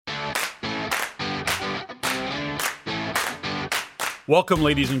Welcome,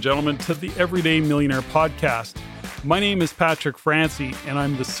 ladies and gentlemen, to the Everyday Millionaire Podcast. My name is Patrick Francie, and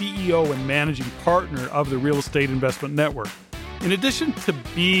I'm the CEO and managing partner of the Real Estate Investment Network. In addition to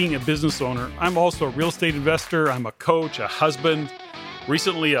being a business owner, I'm also a real estate investor. I'm a coach, a husband,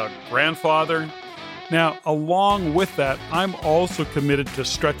 recently a grandfather. Now, along with that, I'm also committed to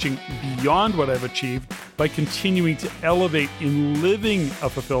stretching beyond what I've achieved by continuing to elevate in living a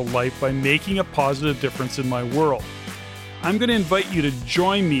fulfilled life by making a positive difference in my world. I'm going to invite you to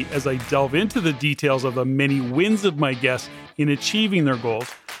join me as I delve into the details of the many wins of my guests in achieving their goals,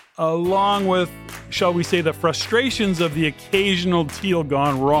 along with, shall we say, the frustrations of the occasional deal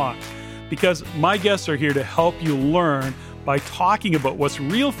gone wrong. Because my guests are here to help you learn by talking about what's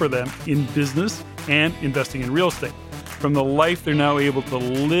real for them in business and investing in real estate. From the life they're now able to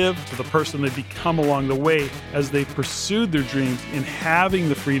live to the person they've become along the way as they've pursued their dreams in having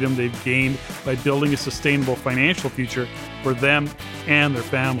the freedom they've gained by building a sustainable financial future for them and their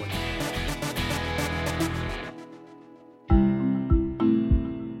family.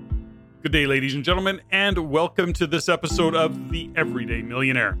 Good day, ladies and gentlemen, and welcome to this episode of The Everyday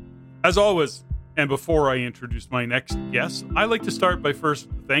Millionaire. As always, and before I introduce my next guest, I'd like to start by first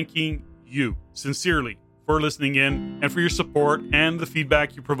thanking you sincerely for listening in and for your support and the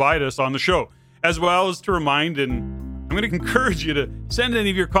feedback you provide us on the show, as well as to remind, and I'm going to encourage you to send any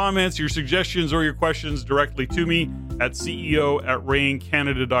of your comments, your suggestions, or your questions directly to me at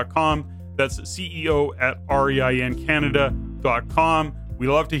ceo@reincanada.com. That's ceo@reincanada.com. We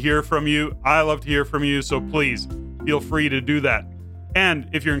love to hear from you. I love to hear from you, so please feel free to do that. And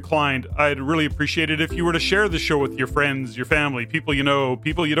if you're inclined, I'd really appreciate it if you were to share the show with your friends, your family, people you know,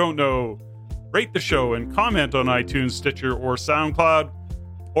 people you don't know. Rate the show and comment on iTunes, Stitcher, or SoundCloud,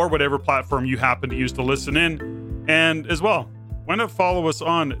 or whatever platform you happen to use to listen in. And as well, why not follow us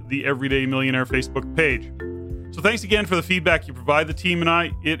on the Everyday Millionaire Facebook page? So thanks again for the feedback you provide the team and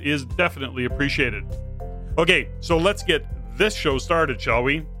I. It is definitely appreciated. Okay, so let's get this show started, shall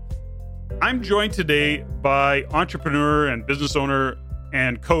we? I'm joined today by entrepreneur and business owner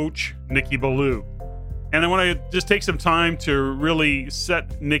and coach, Nicky Billou. And I want to just take some time to really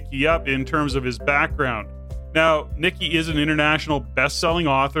set Nicky up in terms of his background. Now, Nicky is an international best-selling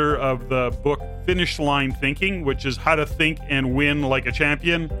author of the book Finish Line Thinking, which is how to think and win like a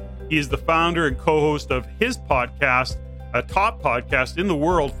champion. He is the founder and co-host of his podcast, a top podcast in the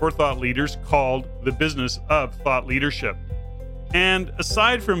world for thought leaders called The Business of Thought Leadership. And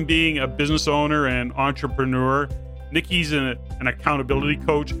aside from being a business owner and entrepreneur, Nicky's an accountability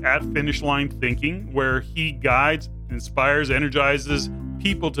coach at Finish Line Thinking, where he guides, inspires, energizes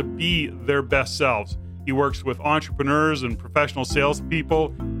people to be their best selves. He works with entrepreneurs and professional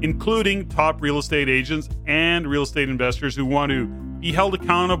salespeople, including top real estate agents and real estate investors who want to be held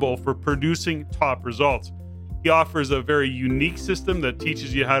accountable for producing top results. He offers a very unique system that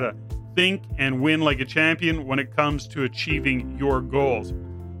teaches you how to think and win like a champion when it comes to achieving your goals.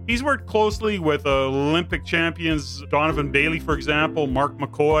 He's worked closely with Olympic champions Donovan Bailey, for example, Mark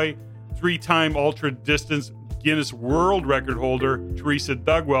McCoy, three-time ultra-distance Guinness World Record holder Teresa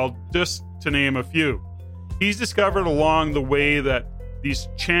Dugwell, just to name a few. He's discovered along the way that these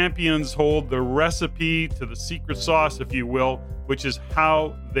champions hold the recipe to the secret sauce, if you will, which is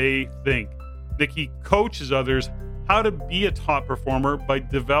how they think. Nicky coaches others how to be a top performer by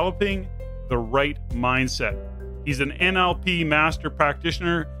developing the right mindset. He's an NLP master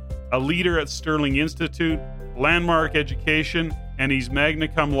practitioner, a leader at Sterling Institute, landmark education, and he's magna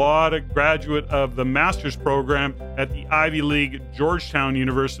cum laude graduate of the master's program at the Ivy League Georgetown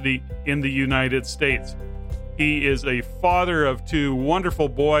University in the United States. He is a father of two wonderful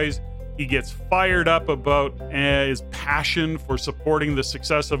boys. He gets fired up about his passion for supporting the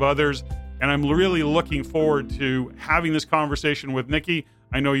success of others, and I'm really looking forward to having this conversation with Nicky.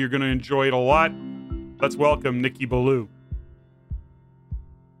 I know you're going to enjoy it a lot. Let's welcome Nicky Billou.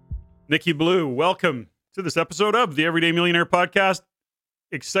 Nicky Billou, welcome to this episode of the Everyday Millionaire Podcast.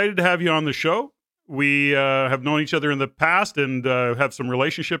 Excited to have you on the show. We have known each other in the past and have some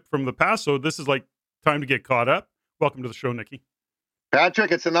relationship from the past, so this is like time to get caught up. Welcome to the show, Nicky.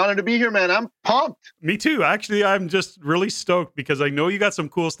 Patrick, it's an honor to be here, man. I'm pumped. Me too. Actually, I'm just really stoked because I know you got some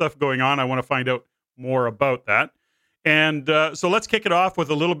cool stuff going on. I want to find out more about that. And so let's kick it off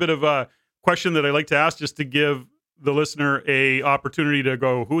with a little bit of a question that I like to ask just to give the listener a opportunity to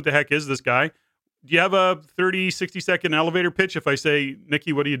go, who the heck is this guy? Do you have a 30, 60-second elevator pitch if I say,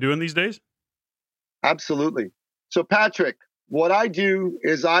 Nicky, what are you doing these days? Absolutely. So, Patrick, what I do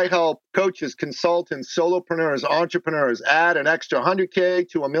is I help coaches, consultants, solopreneurs, entrepreneurs add an extra $100K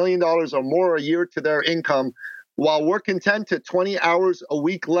to $1 million or more a year to their income while working 10 to 20 hours a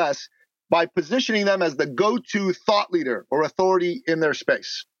week less by positioning them as the go-to thought leader or authority in their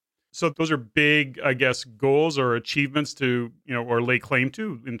space. So those are big, I guess, goals or achievements to, or lay claim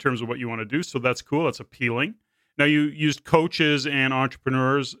to in terms of what you want to do. So that's cool. That's appealing. Now you used coaches and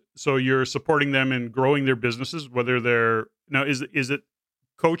entrepreneurs, so you're supporting them in growing their businesses, whether they're now is it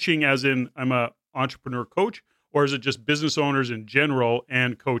coaching as in I'm a entrepreneur coach, or is it just business owners in general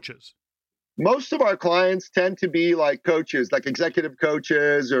and coaches? Most of our clients tend to be like coaches, like executive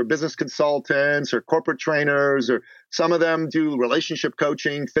coaches or business consultants or corporate trainers, or some of them do relationship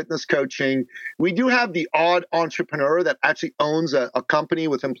coaching, fitness coaching. We do have the odd entrepreneur that actually owns a company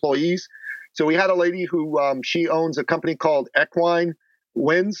with employees. So we had a lady who she owns a company called Equine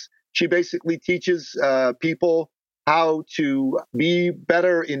Wins. She basically teaches people how to be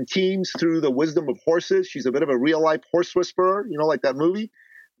better in teams through the wisdom of horses. She's a bit of a real life horse whisperer, like that movie.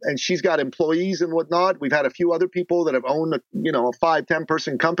 And she's got employees and whatnot. We've had a few other people that have owned a 5-10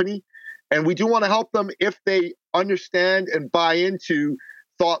 person company. And we do want to help them if they understand and buy into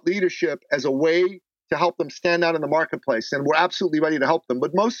thought leadership as a way to help them stand out in the marketplace. And we're absolutely ready to help them.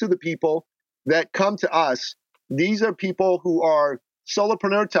 But most of the people that come to us, these are people who are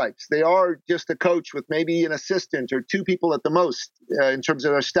solopreneur types. They are just a coach with maybe an assistant or 2 people at the most in terms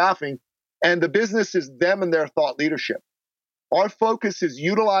of their staffing. And the business is them and their thought leadership. Our focus is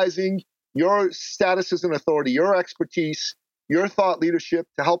utilizing your status as an authority, your expertise, your thought leadership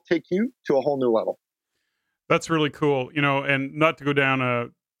to help take you to a whole new level. That's really cool, and not to go down a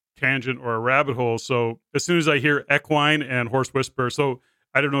tangent or a rabbit hole. So as soon as I hear equine and horse whisperer, so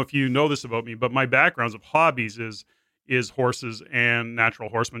I don't know if you know this about me, but my backgrounds of hobbies is horses and natural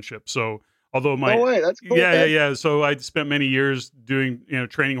horsemanship. So although no way, that's cool. Yeah. So I spent many years doing,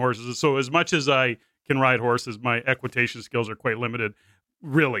 training horses. So as much as I can ride horses, my equitation skills are quite limited.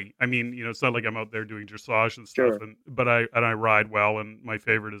 Really, I mean, it's not like I'm out there doing dressage and stuff. Sure. But I ride well, and my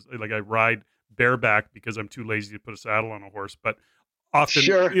favorite is like I ride bareback because I'm too lazy to put a saddle on a horse. But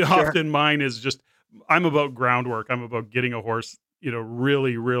often mine is just I'm about groundwork. I'm about getting a horse,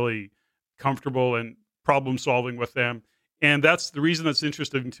 really, really comfortable and problem solving with them. And that's the reason that's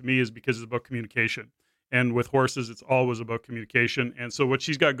interesting to me is because it's about communication. And with horses, it's always about communication. And so what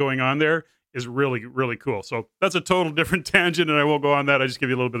she's got going on there is really, really cool. So that's a total different tangent, and I won't go on that. I just give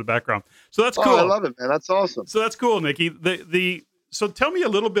you a little bit of background. So that's cool. I love it, man. That's awesome. So that's cool, Nicky. So tell me a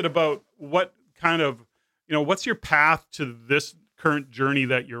little bit about what kind of, what's your path to this current journey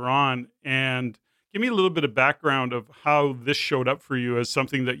that you're on, and give me a little bit of background of how this showed up for you as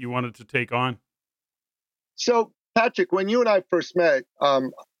something that you wanted to take on. So, Patrick, when you and I first met,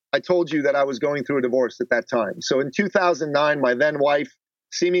 I told you that I was going through a divorce at that time. So in 2009, my then wife,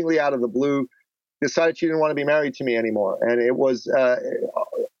 seemingly out of the blue, decided she didn't want to be married to me anymore. And it was a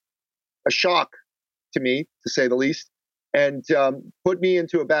shock to me, to say the least, and put me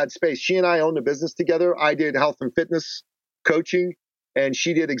into a bad space. She and I owned a business together. I did health and fitness coaching, and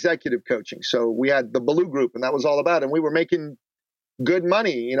she did executive coaching. So we had the Billou group, and that was all about it. And we were making good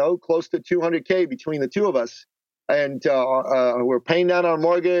money, close to $200K between the two of us. And we're paying down our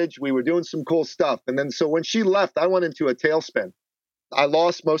mortgage. We were doing some cool stuff. And then so when she left, I went into a tailspin. I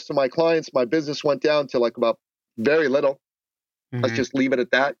lost most of my clients. My business went down to like about very little. Mm-hmm. Let's just leave it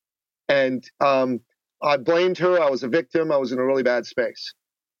at that. And I blamed her. I was a victim. I was in a really bad space.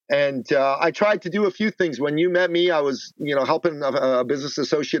 And I tried to do a few things. When you met me, I was, helping a business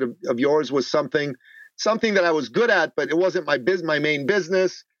associate of yours with something that I was good at, but it wasn't my main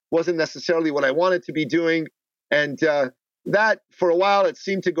business, wasn't necessarily what I wanted to be doing. And that for a while, it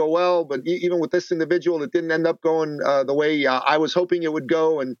seemed to go well. But even with this individual, it didn't end up going the way I was hoping it would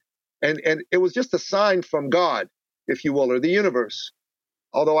go. And it was just a sign from God, if you will, or the universe.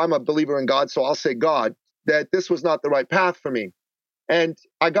 Although I'm a believer in God, so I'll say God, that this was not the right path for me. And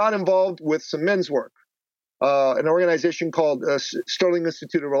I got involved with some men's work, an organization called Sterling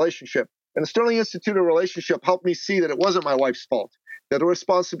Institute of Relationship. And the Sterling Institute of Relationship helped me see that it wasn't my wife's fault, that the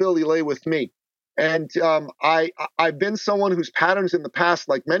responsibility lay with me. And I've been someone whose patterns in the past,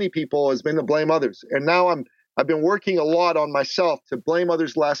 like many people, has been to blame others. And now I've been working a lot on myself to blame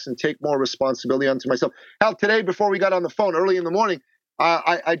others less and take more responsibility onto myself. Hell, today, before we got on the phone early in the morning,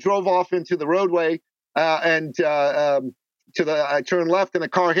 I drove off into the roadway and I turned left and a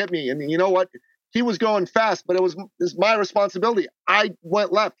car hit me. And you know what? He was going fast, but it was my responsibility. I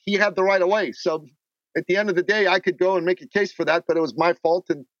went left. He had the right of way. So at the end of the day, I could go and make a case for that, but it was my fault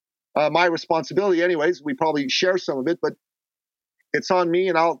and my responsibility anyways. We probably share some of it, but it's on me,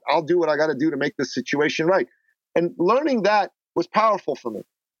 and I'll do what I got to do to make this situation right. And learning that was powerful for me.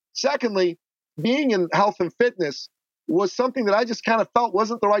 Secondly, being in health and fitness was something that I just kind of felt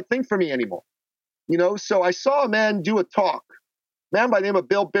wasn't the right thing for me anymore. So I saw a man do a talk man by the name of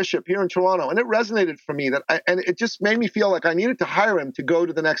Bill Bishop here in Toronto. And it resonated for me and it just made me feel like I needed to hire him to go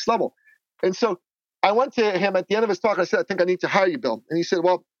to the next level. And so I went to him at the end of his talk. I said, I think I need to hire you, Bill. And he said,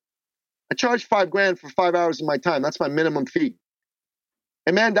 well, I charge $5,000 for 5 hours of my time. That's my minimum fee.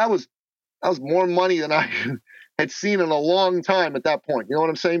 And man, that was more money than I had seen in a long time at that point. You know what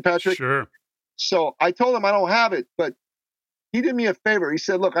I'm saying, Patrick? Sure. So I told him I don't have it, but he did me a favor. He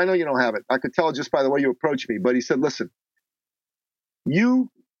said, look, I know you don't have it. I could tell just by the way you approach me. But he said, listen, you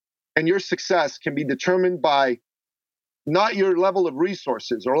and your success can be determined by not your level of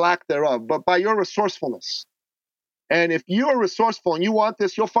resources or lack thereof, but by your resourcefulness. And if you are resourceful and you want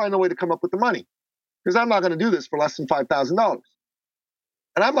this, you'll find a way to come up with the money. Because I'm not going to do this for less than $5,000.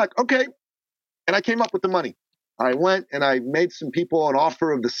 And I'm like, okay. And I came up with the money. I went and I made some people an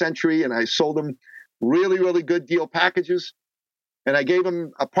offer of the century, and I sold them really, really good deal packages. And I gave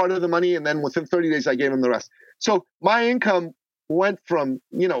them a part of the money, and then within 30 days, I gave them the rest. So my income went from,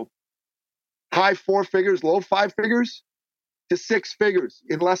 high 4 figures, low 5 figures to 6 figures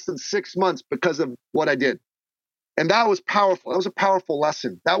in less than 6 months because of what I did. And that was powerful. That was a powerful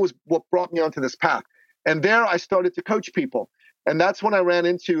lesson. That was what brought me onto this path. And there I started to coach people. And that's when I ran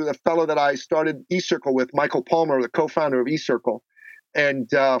into the fellow that I started eCircle with, Michael Palmer, the co-founder of eCircle. And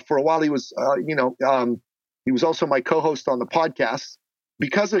for a while, he was, he was also my co-host on the podcast.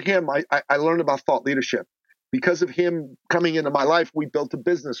 Because of him, I learned about thought leadership. Because of him coming into my life, we built a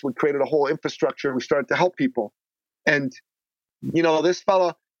business. We created a whole infrastructure, and we started to help people. And, this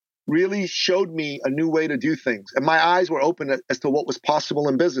fella really showed me a new way to do things. And my eyes were open as to what was possible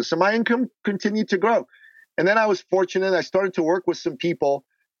in business. And my income continued to grow. And then I was fortunate. I started to work with some people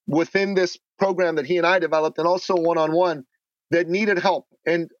within this program that he and I developed, and also one-on-one, that needed help.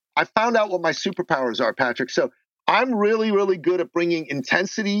 And I found out what my superpowers are, Patrick. So I'm really, really good at bringing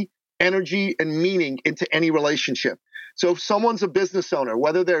intensity, energy, and meaning into any relationship. So if someone's a business owner,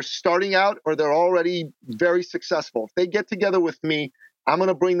 whether they're starting out or they're already very successful, if they get together with me, I'm going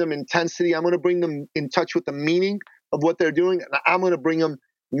to bring them intensity. I'm going to bring them in touch with the meaning of what they're doing. And I'm going to bring them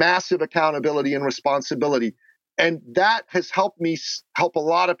massive accountability and responsibility. And that has helped me help a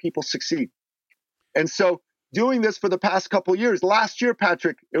lot of people succeed. And so doing this for the past couple of years, last year,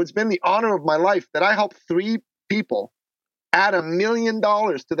 Patrick, it's been the honor of my life that I helped 3 people add $1 million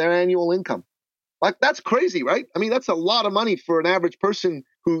to their annual income. Like, that's crazy, right? I mean, that's a lot of money for an average person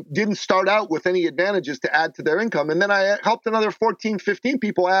who didn't start out with any advantages to add to their income. And then I helped another 14, 15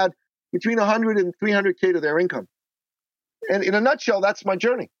 people add between 100 and 300K to their income. And in a nutshell, that's my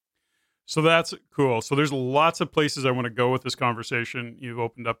journey. So that's cool. So there's lots of places I want to go with this conversation. You've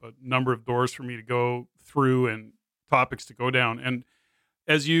opened up a number of doors for me to go through and topics to go down. And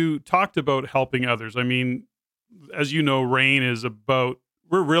as you talked about helping others, I mean, as you know, RAIN is about,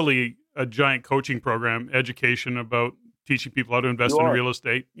 we're really a giant coaching program, education about teaching people how to invest in real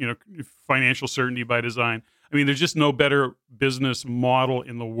estate, financial certainty by design. I mean, there's just no better business model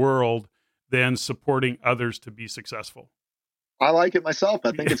in the world than supporting others to be successful. I like it myself.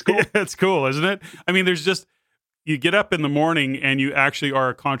 I think it's cool. It's cool, isn't it? I mean, you get up in the morning and you actually are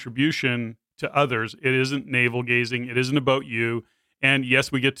a contribution to others. It isn't navel gazing. It isn't about you. And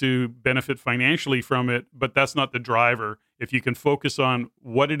yes, we get to benefit financially from it, but that's not the driver. If you can focus on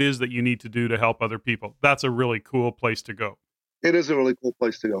what it is that you need to do to help other people, that's a really cool place to go. It is a really cool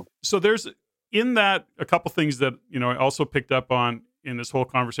place to go. So there's in that a couple things that, I also picked up on in this whole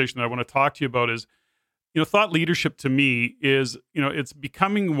conversation that I want to talk to you about is, thought leadership to me is, it's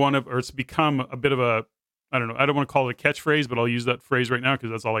becoming it's become a bit of a, I don't know, I don't want to call it a catchphrase, but I'll use that phrase right now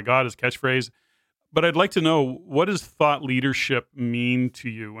because that's all I got is catchphrase. But I'd like to know, what does thought leadership mean to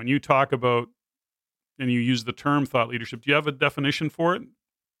you? When you talk about, and you use the term thought leadership, do you have a definition for it?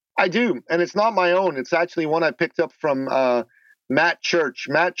 I do. And it's not my own. It's actually one I picked up from Matt Church.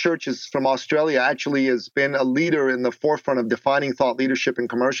 Matt Church is from Australia, actually has been a leader in the forefront of defining thought leadership and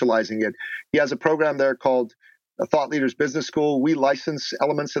commercializing it. He has a program there called Thought Leaders Business School. We license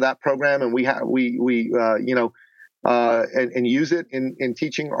elements of that program, and we use it in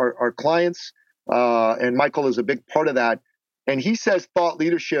teaching our clients. And Michael is a big part of that. And he says thought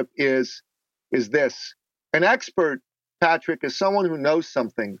leadership is this. An expert, Patrick, is someone who knows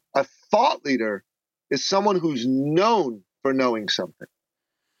something. A thought leader is someone who's known for knowing something.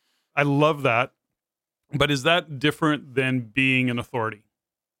 I love that. But is that different than being an authority?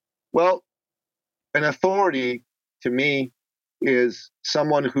 Well, an authority to me is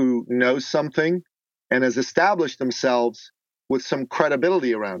someone who knows something and has established themselves with some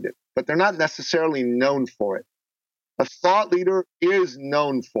credibility around it, but they're not necessarily known for it. A thought leader is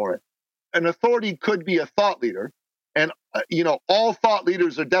known for it. An authority could be a thought leader, and all thought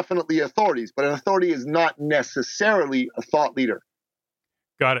leaders are definitely authorities, but an authority is not necessarily a thought leader.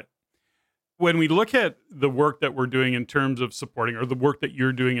 Got it. When we look at the work that we're doing in terms of supporting, or the work that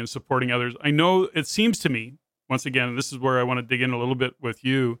you're doing in supporting others, I know it seems to me, once again, and this is where I want to dig in a little bit with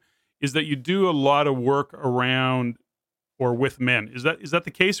you, is that you do a lot of work around or with men. Is that the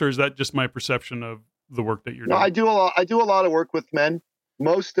case, or is that just my perception of the work that you're No, doing? I do a lot of work with men.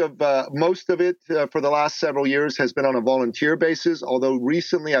 Most of it for the last several years has been on a volunteer basis. Although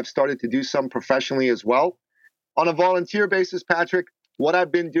recently I've started to do some professionally as well. On a volunteer basis, Patrick, what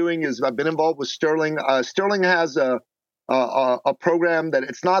I've been doing is I've been involved with Sterling. Sterling has a program that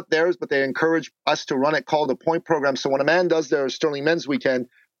it's not theirs, but they encourage us to run it called the Point Program. So when a man does their Sterling Men's Weekend,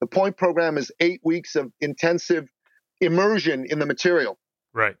 the Point Program is 8 weeks of intensive immersion in the material.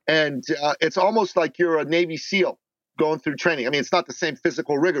 Right. And it's almost like you're a Navy SEAL going through training. I mean, it's not the same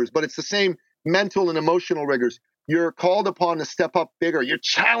physical rigors, but it's the same mental and emotional rigors. You're called upon to step up bigger. You're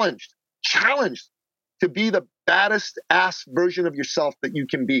challenged to be the baddest ass version of yourself that you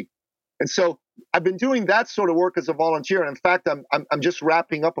can be. And so I've been doing that sort of work as a volunteer. And in fact, I'm just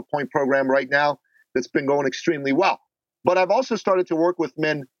wrapping up a Point Program right now that's been going extremely well. But I've also started to work with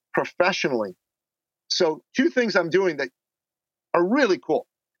men professionally. So two things I'm doing that are really cool.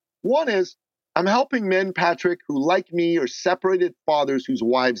 One is I'm helping men, Patrick, who, like me, are separated fathers whose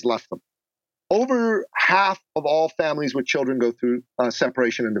wives left them. Over half of all families with children go through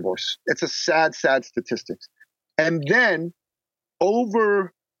separation and divorce. It's a sad, sad statistics. And then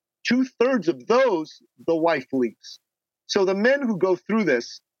over 2/3 of those, the wife leaves. So the men who go through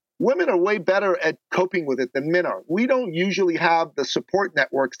this, women are way better at coping with it than men are. We don't usually have the support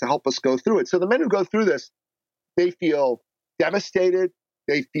networks to help us go through it. So the men who go through this, they feel devastated,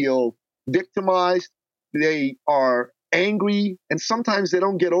 they feel victimized, they are angry, and sometimes they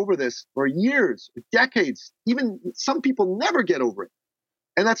don't get over this for years, decades. Even some people never get over it.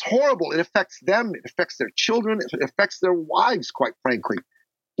 And that's horrible. It affects them, it affects their children, it affects their wives, quite frankly.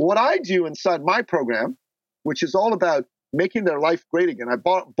 What I do inside my program, which is all about making their life great again. I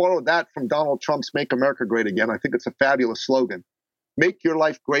borrowed that from Donald Trump's Make America Great Again. I think it's a fabulous slogan. Make your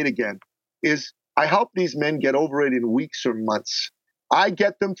life great again. Is I help these men get over it in weeks or months. I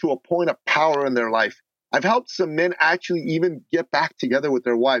get them to a point of power in their life. I've helped some men actually even get back together with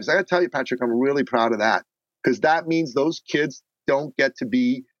their wives. I got to tell you, Patrick, I'm really proud of that, because that means those kids don't get to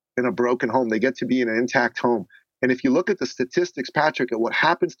be in a broken home. They get to be in an intact home. And if you look at the statistics, Patrick, at what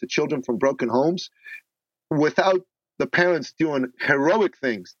happens to children from broken homes, without the parents doing heroic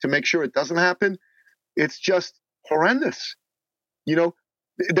things to make sure it doesn't happen, it's just horrendous. You know,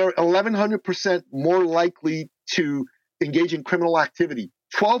 they're 1,100% more likely to engage in criminal activity,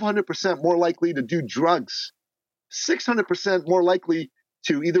 1,200% more likely to do drugs, 600% more likely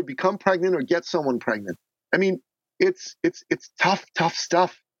to either become pregnant or get someone pregnant. I mean, it's tough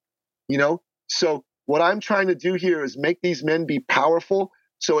stuff, you know? So what I'm trying to do here is make these men be powerful.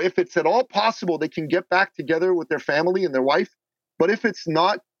 So if it's at all possible, they can get back together with their family and their wife. But if it's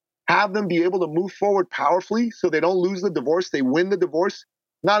not, have them be able to move forward powerfully so they don't lose the divorce, they win the divorce,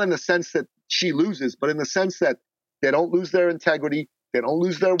 not in the sense that she loses, but in the sense that they don't lose their integrity, they don't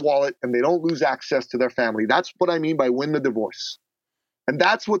lose their wallet, and they don't lose access to their family. That's what I mean by win the divorce. And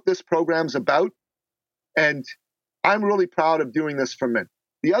that's what this program's about. And I'm really proud of doing this for men.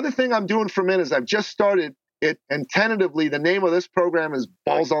 The other thing I'm doing for men is I've just started it, and tentatively the name of this program is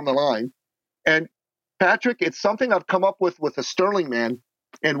Balls on the Line. And Patrick, it's something I've come up with a Sterling man.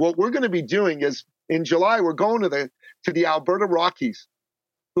 And what we're going to be doing is in July, we're going to the Alberta Rockies.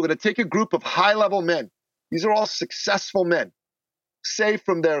 We're going to take a group of high-level men. These are all successful men, say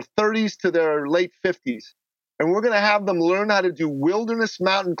from their 30s to their late 50s. And we're going to have them learn how to do wilderness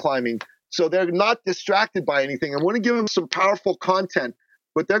mountain climbing so they're not distracted by anything. I'm going to give them some powerful content,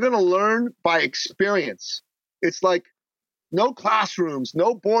 but they're going to learn by experience. It's like no classrooms,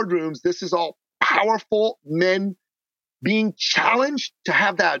 no boardrooms. This is all powerful men being challenged to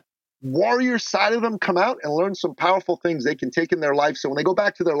have that warrior side of them come out and learn some powerful things they can take in their life. So when they go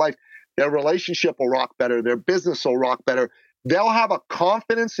back to their life, their relationship will rock better. Their business will rock better. They'll have a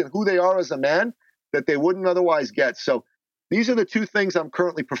confidence in who they are as a man that they wouldn't otherwise get. So these are the two things I'm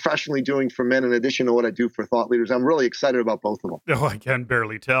currently professionally doing for men in addition to what I do for thought leaders. I'm really excited about both of them. Oh, I can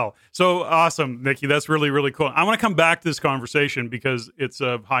barely tell. So awesome, Nicky. That's really, really cool. I want to come back to this conversation because it's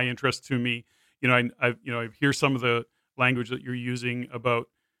of high interest to me. You know, I hear some of the language that you're using about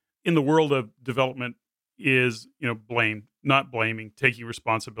in the world of development is, blame, not blaming, taking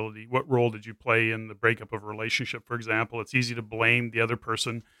responsibility. What role did you play in the breakup of a relationship, for example? It's easy to blame the other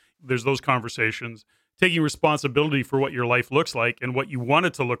person. There's those conversations. Taking responsibility for what your life looks like and what you want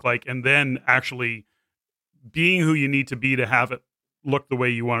it to look like, and then actually being who you need to be to have it look the way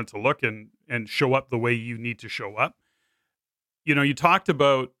you want it to look and show up the way you need to show up. you talked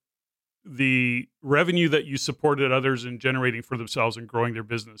about the revenue that you supported others in generating for themselves and growing their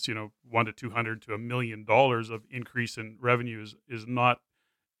business, 1 to 200 to $1 million of increase in revenue is not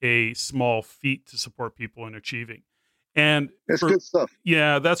a small feat to support people in achieving. And It's good stuff.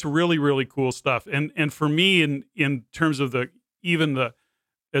 yeah, that's really, really cool stuff. And for me, in terms of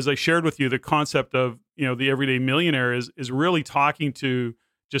as I shared with you, the concept of, the everyday millionaire is really talking to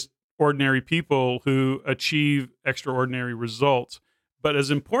just ordinary people who achieve extraordinary results. But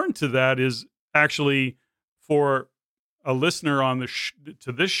as important to that is actually for a listener on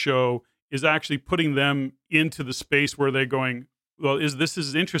to this show is actually putting them into the space where they're going, well, this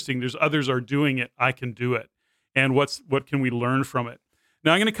is interesting. There's others are doing it. I can do it. And what can we learn from it?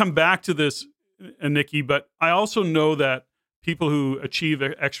 Now I'm going to come back to this, Nicky, but I also know that people who achieve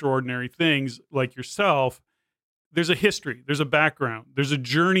extraordinary things like yourself, there's a history, there's a background, there's a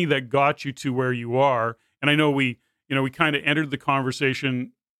journey that got you to where you are. And I know we kind of entered the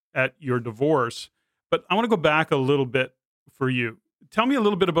conversation at your divorce, but I want to go back a little bit for you. Tell me a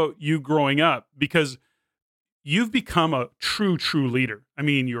little bit about you growing up, because you've become a true leader. I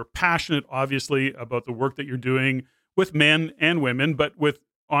mean, you're passionate, obviously, about the work that you're doing with men and women, but with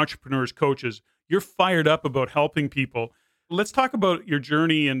entrepreneurs, coaches. You're fired up about helping people. Let's talk about your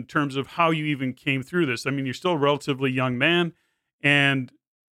journey in terms of how you even came through this. I mean, you're still a relatively young man, and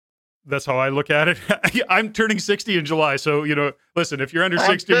that's how I look at it. I'm turning 60 in July. So, listen, if you're under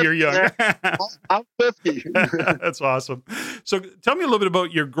 60, 50, you're young. I'm 50. That's awesome. So tell me a little bit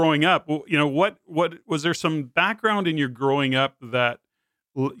about your growing up. What was there some background in your growing up that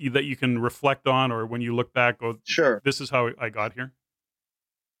you can reflect on, or when you look back, go, Sure. This is how I got here?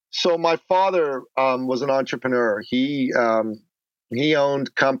 So my father was an entrepreneur. He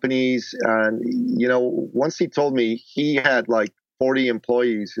owned companies, and once he told me he had like 40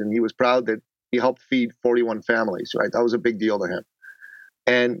 employees, and he was proud that he helped feed 41 families. Right, that was a big deal to him.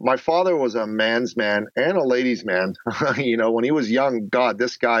 And my father was a man's man and a ladies' man. When he was young, God,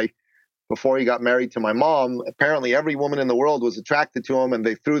 this guy, before he got married to my mom, apparently every woman in the world was attracted to him, and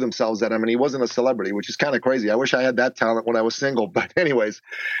they threw themselves at him. And he wasn't a celebrity, which is kind of crazy. I wish I had that talent when I was single. But anyways,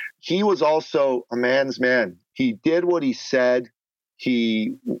 he was also a man's man. He did what he said.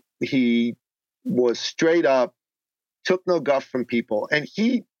 He was straight up, took no guff from people. And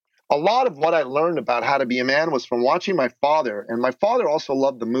a lot of what I learned about how to be a man was from watching my father. And my father also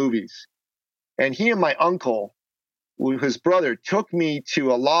loved the movies. And he and my uncle, his brother, took me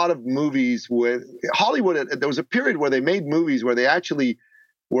to a lot of movies with Hollywood. There was a period where they made movies where they actually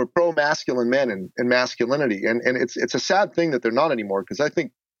were pro-masculine men and masculinity. And it's a sad thing that they're not anymore, because I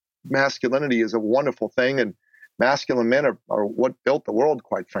think masculinity is a wonderful thing. And masculine men are what built the world,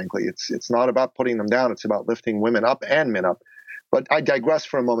 quite frankly. It's not about putting them down. It's about lifting women up and men up. But I digress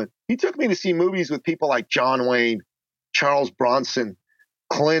for a moment. He took me to see movies with people like John Wayne, Charles Bronson,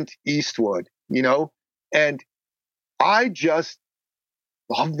 Clint Eastwood, and I just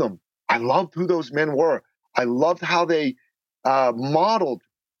loved them. I loved who those men were. I loved how they modeled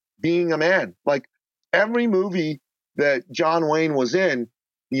being a man. Like every movie that John Wayne was in,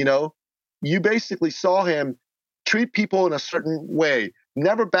 you basically saw him treat people in a certain way,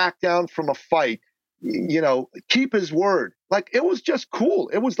 never back down from a fight, keep his word. Like, it was just cool.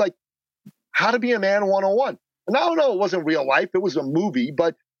 It was like how to be a man 101. And I don't know, it wasn't real life. It was a movie,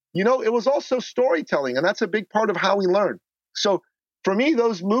 but it was also storytelling. And that's a big part of how we learn. So for me,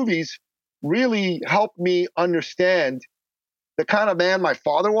 those movies really helped me understand the kind of man my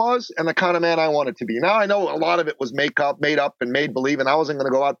father was and the kind of man I wanted to be. Now, I know a lot of it was made up and made believe, and I wasn't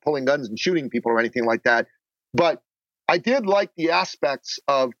going to go out pulling guns and shooting people or anything like that. But I did like the aspects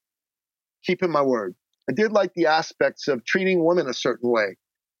of keeping my word. I did like the aspects of treating women a certain way.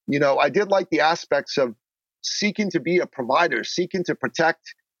 I did like the aspects of seeking to be a provider, seeking to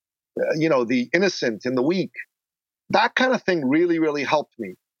protect, the innocent and the weak. That kind of thing really, really helped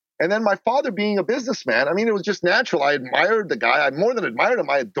me. And then my father being a businessman, I mean, it was just natural. I admired the guy. I more than admired him.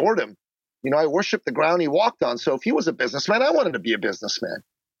 I adored him. I worshiped the ground he walked on. So if he was a businessman, I wanted to be a businessman.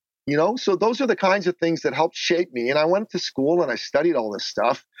 So those are the kinds of things that helped shape me. And I went to school and I studied all this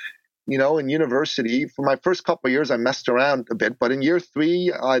stuff, in university. For my first couple of years, I messed around a bit. But in year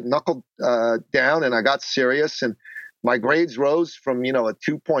 3, I knuckled down and I got serious. And my grades rose from, a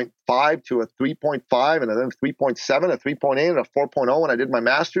 2.5 to a 3.5 and then 3.7, a 3.8 and a 4.0 when I did my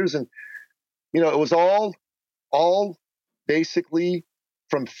master's. And, it was all basically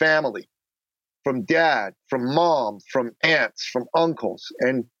from family, from dad, from mom, from aunts, from uncles.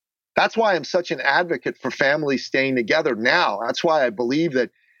 And that's why I'm such an advocate for families staying together now. That's why I believe that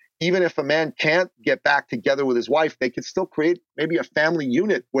even if a man can't get back together with his wife, they could still create maybe a family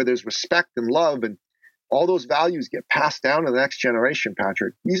unit where there's respect and love and all those values get passed down to the next generation,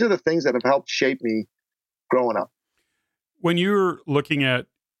 Patrick. These are the things that have helped shape me growing up. When you're looking at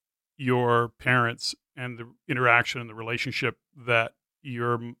your parents and the interaction and the relationship that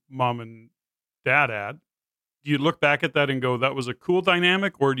your mom and dad had, do you look back at that and go, that was a cool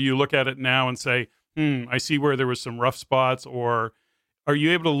dynamic? Or do you look at it now and say, I see where there was some rough spots? Or are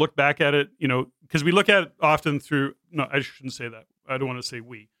you able to look back at it, because we look at it often through, no, I shouldn't say that. I don't want to say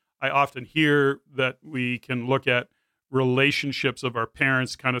we. I often hear that we can look at relationships of our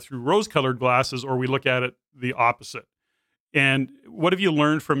parents kind of through rose-colored glasses, or we look at it the opposite. And what have you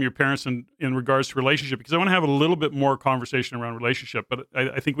learned from your parents in regards to relationship? Because I want to have a little bit more conversation around relationship, but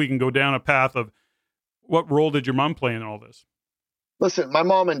I think we can go down a path of what role did your mom play in all this? Listen, my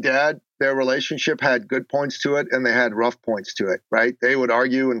mom and dad, their relationship had good points to it and they had rough points to it, right? They would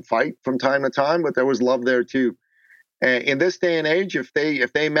argue and fight from time to time, but there was love there too. And in this day and age, if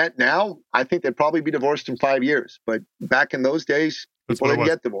they met now, I think they'd probably be divorced in 5 years. But back in those days, people didn't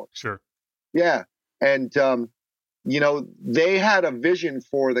get divorced. Sure. Yeah. And, they had a vision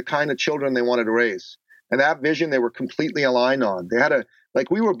for the kind of children they wanted to raise. And that vision they were completely aligned on. They had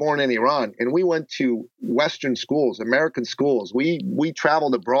we were born in Iran and we went to Western schools, American schools. We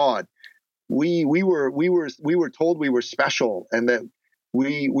traveled abroad. We were told we were special and that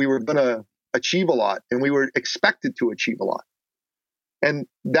we were going to achieve a lot and we were expected to achieve a lot. And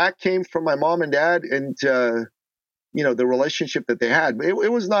that came from my mom and dad and, the relationship that they had.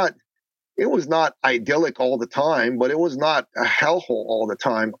 It was not idyllic all the time, but it was not a hellhole all the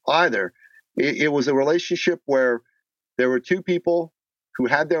time either. It was a relationship where there were two people who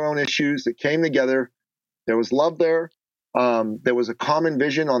had their own issues that came together. There was love there. There was a common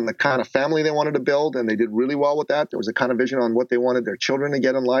vision on the kind of family they wanted to build, and they did really well with that. There was a kind of vision on what they wanted their children to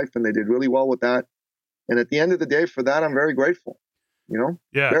get in life, and they did really well with that. And at the end of the day, for that, I'm very grateful.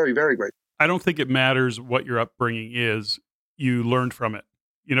 Yeah. Very, very grateful. I don't think it matters what your upbringing is. You learned from it.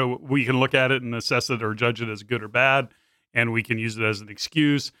 We can look at it and assess it or judge it as good or bad, and we can use it as an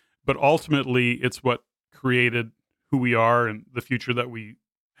excuse. But ultimately, it's what created who we are and the future that we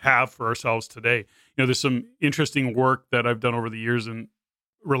have for ourselves today. There's some interesting work that I've done over the years in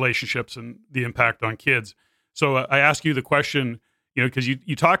relationships and the impact on kids. So I ask you the question, because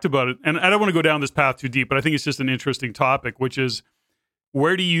you talked about it, and I don't want to go down this path too deep, but I think it's just an interesting topic, which is,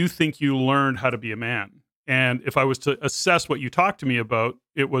 where do you think you learned how to be a man? And if I was to assess what you talked to me about,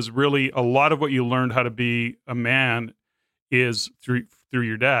 it was really a lot of what you learned how to be a man is through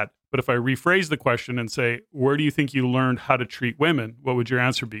your dad. But if I rephrase the question and say, where do you think you learned how to treat women? What would your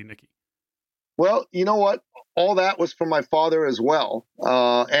answer be, Nicky? Well, you know what? All that was from my father as well,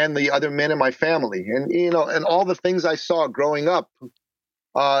 and the other men in my family, and and all the things I saw growing up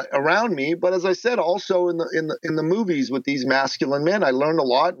around me. But as I said, also in the movies with these masculine men, I learned a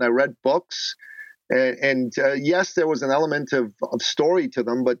lot, and I read books. And yes, there was an element of story to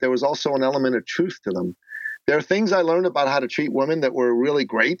them, but there was also an element of truth to them. There are things I learned about how to treat women that were really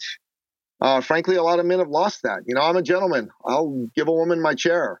great. Frankly, a lot of men have lost that. I'm a gentleman. I'll give a woman my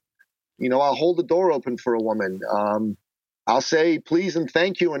chair. I'll hold the door open for a woman. I'll say please and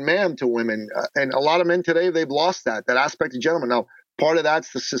thank you and ma'am to women. And a lot of men today, they've lost that aspect of gentleman. Now, part of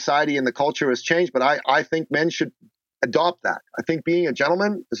that's the society and the culture has changed, but I think men should adopt that. I think being a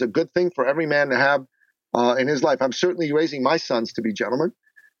gentleman is a good thing for every man to have in his life. I'm certainly raising my sons to be gentlemen.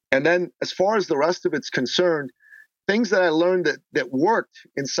 And then as far as the rest of it's concerned, things that I learned that worked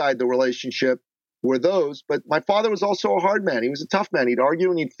inside the relationship were those. But my father was also a hard man. He was a tough man. He'd argue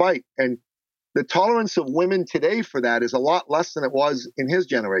and he'd fight. And the tolerance of women today for that is a lot less than it was in his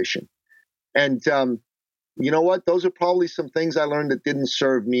generation. And you know what? Those are probably some things I learned that didn't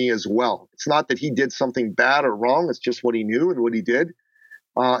serve me as well. It's not that he did something bad or wrong. It's just what he knew and what he did.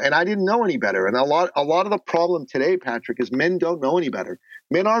 And I didn't know any better. And a lot of the problem today, Patrick, is men don't know any better.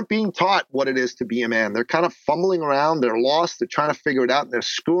 Men aren't being taught what it is to be a man. They're kind of fumbling around. They're lost. They're trying to figure it out. And they're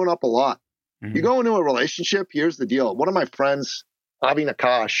screwing up a lot. Mm-hmm. You go into a relationship, here's the deal. One of my friends, Avi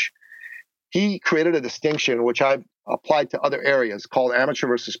Nakash, he created a distinction, which I've applied to other areas, called amateur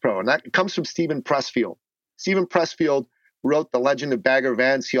versus pro. And that comes from Stephen Pressfield. Stephen Pressfield wrote The Legend of Bagger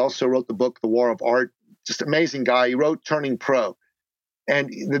Vance. He also wrote the book, The War of Art. Just amazing guy. He wrote Turning Pro. And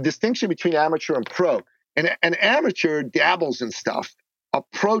the distinction between amateur and pro, and an amateur dabbles in stuff. A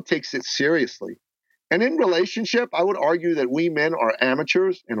pro takes it seriously. And in relationship, I would argue that we men are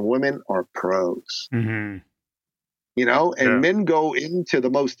amateurs and women are pros. Mm-hmm. Men go into the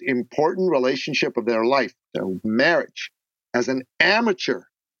most important relationship of their life, their marriage, as an amateur.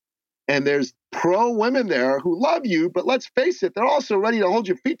 And there's pro women there who love you, but let's face it, they're also ready to hold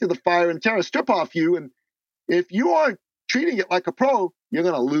your feet to the fire and tear a strip off you. And if you aren't treating it like a pro, you're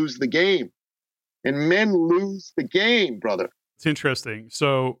going to lose the game. And men lose the game, brother. It's interesting.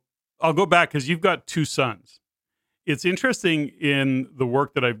 So I'll go back because you've got two sons. It's interesting in the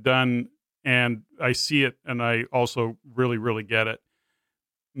work that I've done, and I see it, and I also really, really get it.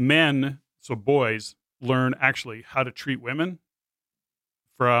 Men, so boys, learn actually how to treat women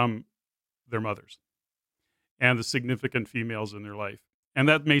from their mothers and the significant females in their life. And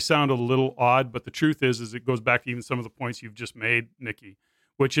that may sound a little odd, but the truth is it goes back to even some of the points you've just made, Nicky,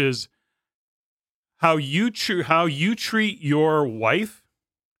 which is how you treat your wife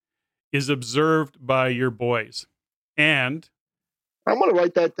is observed by your boys. And I'm going to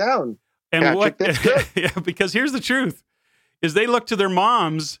write that down. And Patrick, what? that's good. Yeah, because here's the truth: is they look to their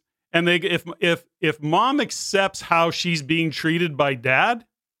moms, and if mom accepts how she's being treated by dad,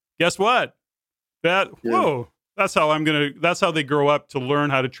 guess what? That's how they grow up to learn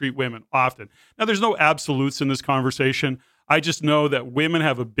how to treat women often. Now, there's no absolutes in this conversation. I just know that women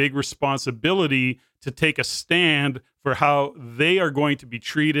have a big responsibility to take a stand for how they are going to be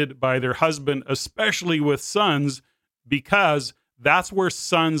treated by their husband, especially with sons, because that's where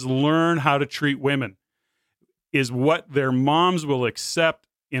sons learn how to treat women, is what their moms will accept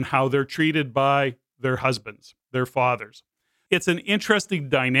in how they're treated by their husbands, their fathers. It's an interesting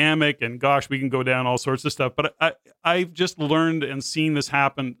dynamic, and gosh, we can go down all sorts of stuff, but I've just learned and seen this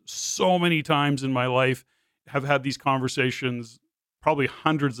happen so many times in my life. Have had these conversations probably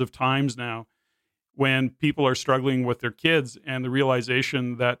hundreds of times now when people are struggling with their kids and the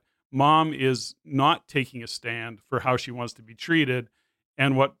realization that mom is not taking a stand for how she wants to be treated.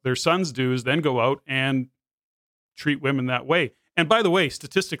 And what their sons do is then go out and treat women that way. And by the way,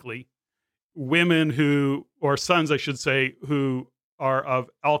 statistically, women or sons, I should say, who are of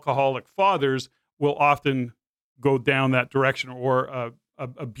alcoholic fathers will often go down that direction, or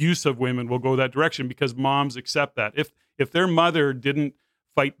abusive women will go that direction because moms accept that. If their mother didn't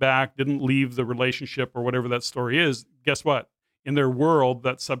fight back, didn't leave the relationship or whatever that story is, guess what? In their world,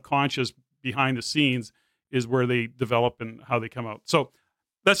 that subconscious behind the scenes is where they develop and how they come out. So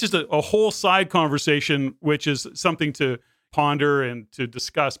that's just a whole side conversation, which is something to ponder and to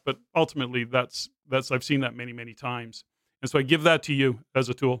discuss. But ultimately, that's I've seen that many, many times. And so I give that to you as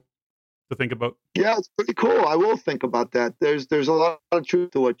a tool to think about. Yeah, it's pretty cool. I will think about that. There's a lot of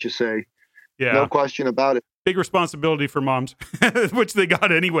truth to what you say. Yeah. No question about it. Big responsibility for moms, which they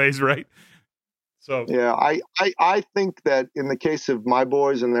got anyways, right? So yeah, I think that in the case of my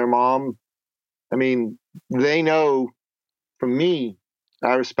boys and their mom, I mean, they know from me,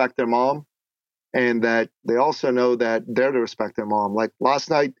 I respect their mom, and that they also know that they're to respect their mom. Like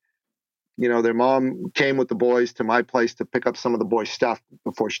last night, their mom came with the boys to my place to pick up some of the boys' stuff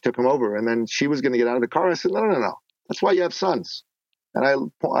before she took them over. And then she was going to get out of the car. I said, no. That's why you have sons.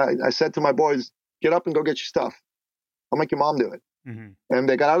 And I said to my boys, get up and go get your stuff. I'll make your mom do it. Mm-hmm. And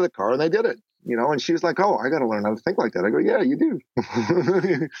they got out of the car and they did it, and she was like, oh, I got to learn how to think like that. I go, yeah, you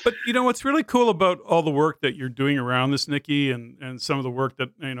do. But what's really cool about all the work that you're doing around this, Nicky, and some of the work that,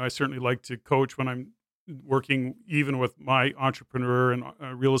 I certainly like to coach when I'm working even with my entrepreneur and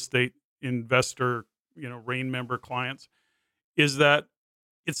real estate investor, RAIN member clients, is that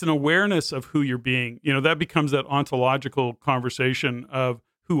it's an awareness of who you're being. That becomes that ontological conversation of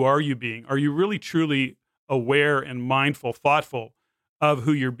who are you being? Are you really truly aware and mindful, thoughtful of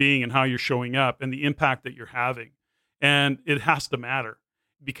who you're being and how you're showing up and the impact that you're having? And it has to matter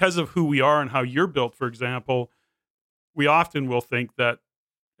because of who we are and how you're built. For example, we often will think that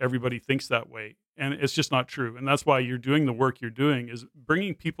everybody thinks that way, and it's just not true. And that's why you're doing the work you're doing, is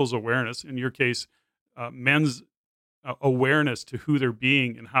bringing people's awareness, in your case, men's awareness to who they're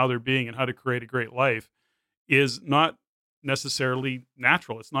being and how they're being and how to create a great life, is not necessarily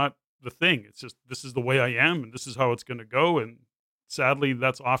natural. It's not the thing. It's just, this is the way I am and this is how it's going to go. And sadly,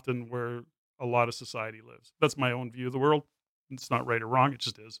 that's often where a lot of society lives. That's my own view of the world. It's not right or wrong. It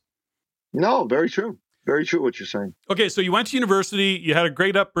just is. No, very true. Very true what you're saying. Okay, so you went to university. You had a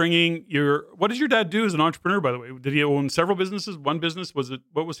great upbringing. What does your dad do as an entrepreneur, by the way? Did he own several businesses? One business?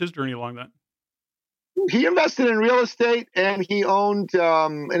 What was his journey along that? He invested in real estate, and he owned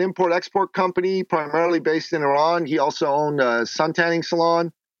an import-export company primarily based in Iran. He also owned a suntanning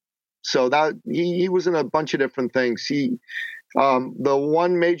salon. So that he was in a bunch of different things. The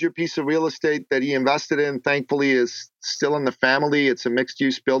one major piece of real estate that he invested in, thankfully, is still in the family. It's a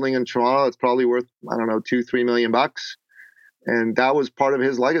mixed-use building in Toronto. It's probably worth, I don't know, $2-3 million bucks. And that was part of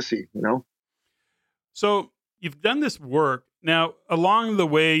his legacy, So you've done this work. Now, along the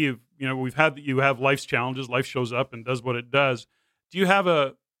way, you have life's challenges. Life shows up and does what it does. Do you have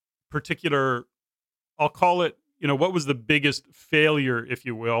a particular, I'll call it, what was the biggest failure, if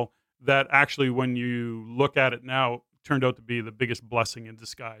you will, that actually, when you look at it now, turned out to be the biggest blessing in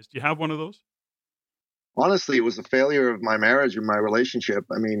disguise? Do you have one of those? Honestly, it was a failure of my marriage and my relationship.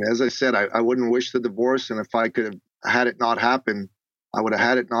 I mean, as I said, I wouldn't wish the divorce. And if I could have had it not happen, I would have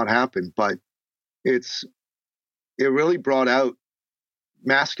had it not happen. But it's, it really brought out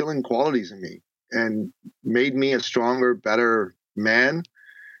masculine qualities in me and made me a stronger, better man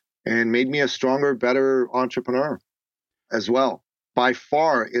and made me a stronger, better entrepreneur as well. By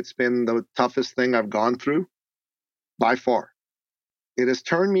far, it's been the toughest thing I've gone through. By far. It has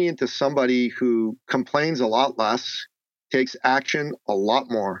turned me into somebody who complains a lot less, takes action a lot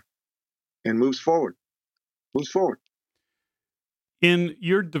more, and moves forward. Moves forward. In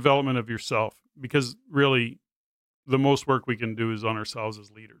your development of yourself, because really the most work we can do is on ourselves as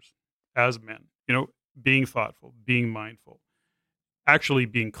leaders, as men, being thoughtful, being mindful, actually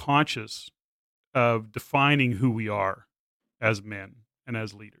being conscious of defining who we are as men and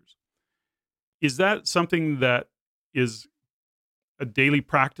as leaders. Is that something that is a daily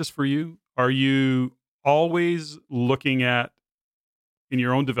practice for you? Are you always looking at in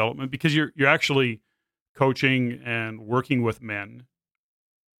your own development, because you're actually coaching and working with men?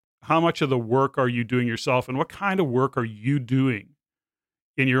 How much of the work are you doing yourself, and what kind of work are you doing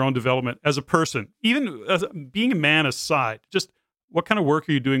in your own development as a person, even as being a man aside? Just what kind of work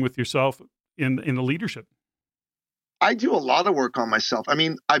are you doing with yourself in the leadership? I do a lot of work on myself. I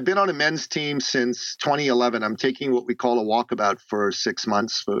mean, I've been on a men's team since 2011. I'm taking what we call a walkabout for 6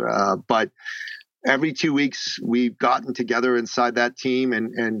 months, but every 2 weeks we've gotten together inside that team,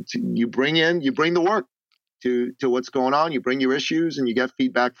 and you bring the work to what's going on. You bring your issues, and you get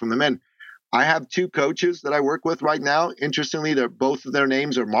feedback from the men. I have 2 coaches that I work with right now. Interestingly, both of their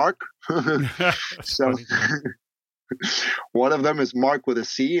names are Mark. So one of them is Mark with a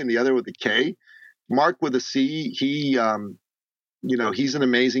C, and the other with a K. Mark with a C, he's an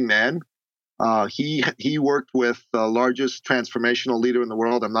amazing man. He worked with the largest transformational leader in the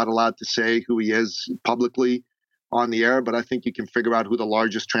world. I'm not allowed to say who he is publicly on the air, but I think you can figure out who the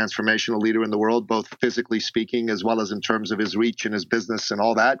largest transformational leader in the world, both physically speaking as well as in terms of his reach and his business and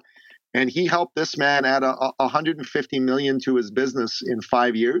all that. And he helped this man add 150 million to his business in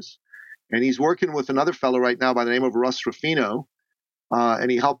 5 years. And he's working with another fellow right now by the name of Russ Ruffino.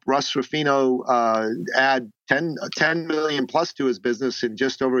 And he helped Russ Ruffino add 10 million plus to his business in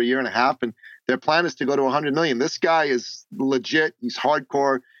just over a year and a half. And their plan is to go to 100 million. This guy is legit. He's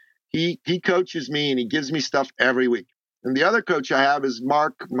hardcore. He coaches me and he gives me stuff every week. And the other coach I have is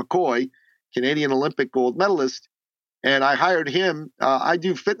Mark McCoy, Canadian Olympic gold medalist. And I hired him. I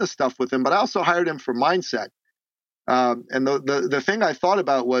do fitness stuff with him, but I also hired him for mindset. And the thing I thought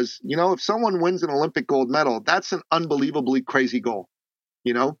about was, if someone wins an Olympic gold medal, that's an unbelievably crazy goal.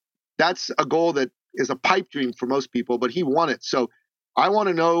 That's a goal that is a pipe dream for most people, but he won it. So I want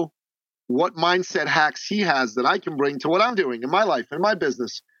to know what mindset hacks he has that I can bring to what I'm doing in my life and my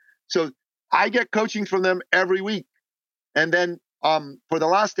business. So I get coaching from them every week. And then for the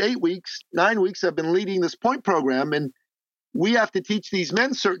last 9 weeks, I've been leading this point program, and we have to teach these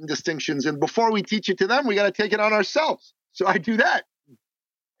men certain distinctions. And before we teach it to them, we got to take it on ourselves. So I do that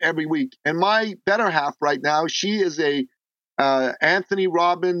every week. And my better half right now, she is a Anthony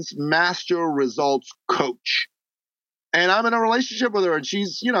Robbins master results coach. And I'm in a relationship with her, and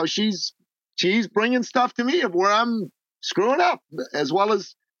she's bringing stuff to me of where I'm screwing up, as well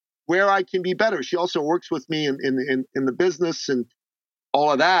as where I can be better. She also works with me in the business and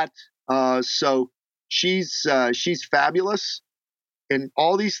all of that. So she's fabulous. And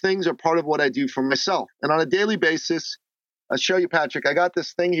all these things are part of what I do for myself. And on a daily basis, I'll show you, Patrick, I got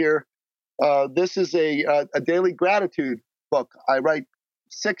this thing here. This is a daily gratitude book. I write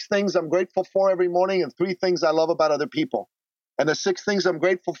 6 things I'm grateful for every morning and 3 things I love about other people. And the 6 things I'm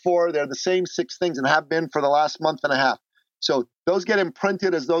grateful for, they're the same 6 things and have been for the last month and a half. So those get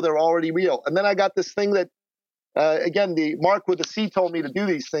imprinted as though they're already real. And then I got this thing that, again, the Mark with the C told me to do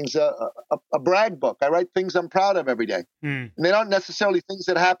these things, a brag book. I write things I'm proud of every day. And they're not necessarily things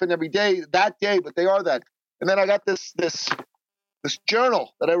that happen every day, that day, but they are that. And then I got this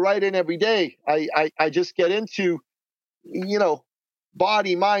journal that I write in every day. I just get into,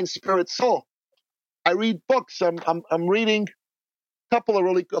 body, mind, spirit, soul. I read books. I'm reading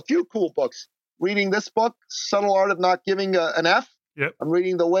a few cool books. Reading this book, Subtle Art of Not Giving an F. Yep. I'm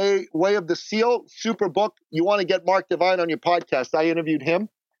reading The Way of the Seal, super book. You want to get Mark Divine on your podcast. I interviewed him.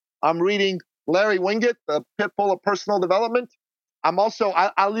 I'm reading Larry Winget, The Pitfall of Personal Development. I'm also,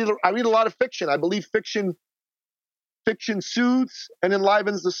 I read a lot of fiction. I believe fiction soothes and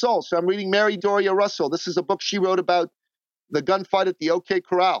enlivens the soul. So I'm reading Mary Doria Russell. This is a book she wrote about the gunfight at the OK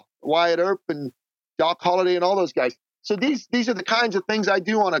Corral, Wyatt Earp and Doc Holliday and all those guys. So these are the kinds of things I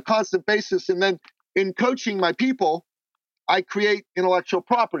do on a constant basis. And then in coaching my people, I create intellectual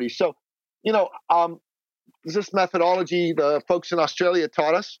property. So, this methodology the folks in Australia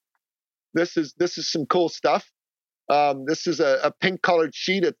taught us. This is some cool stuff. This is a pink colored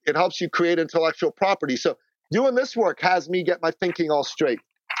sheet. It helps you create intellectual property. So doing this work has me get my thinking all straight.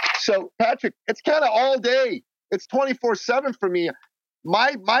 So Patrick, it's kind of all day. It's 24/7 for me.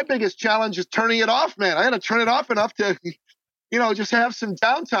 My biggest challenge is turning it off, man. I got to turn it off enough to, just have some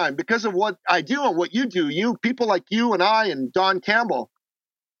downtime because of what I do and what you do. You people like you and I and Don Campbell,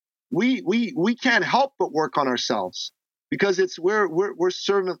 we can't help but work on ourselves because we're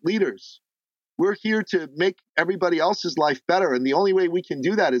servant leaders. We're here to make everybody else's life better. And the only way we can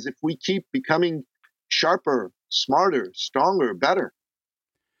do that is if we keep becoming sharper, smarter, stronger, better.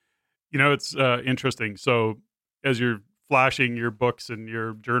 It's interesting. So as you're flashing your books and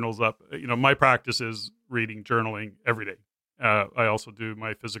your journals up, my practice is reading, journaling every day. I also do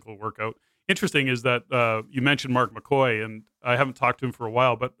my physical workout. Interesting is that you mentioned Mark McCoy, and I haven't talked to him for a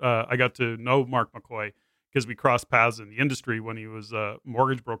while, but I got to know Mark McCoy because we crossed paths in the industry when he was a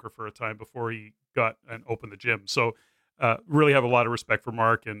mortgage broker for a time before he got and opened the gym. So really have a lot of respect for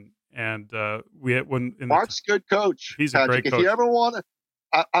Mark, and we had when Mark's a good coach. He's Patrick. a great coach. If you ever want to,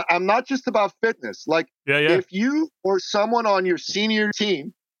 I'm not just about fitness. Like if you or someone on your senior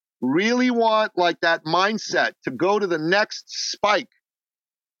team really want like that mindset to go to the next spike,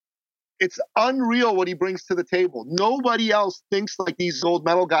 it's unreal what he brings to the table. Nobody else thinks like these gold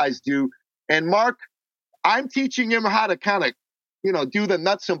medal guys do. And Mark, I'm teaching him how to kind of, do the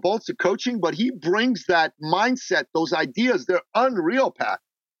nuts and bolts of coaching, but he brings that mindset, those ideas. They're unreal, Pat.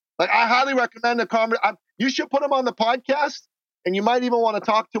 Like I highly recommend the conversation. You should put him on the podcast, and you might even want to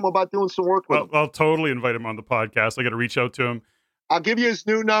talk to him about doing some work with him. I'll totally invite him on the podcast. I got to reach out to him. I'll give you his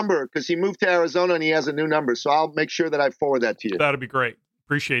new number because he moved to Arizona and he has a new number. So I'll make sure that I forward that to you. That'd be great.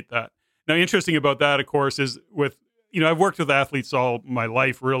 Appreciate that. Now, interesting about that, of course, is with, I've worked with athletes all my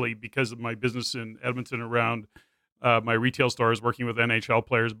life, really, because of my business in Edmonton around my retail stores, working with NHL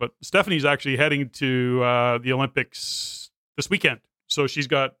players. But Stephanie's actually heading to the Olympics this weekend. So she's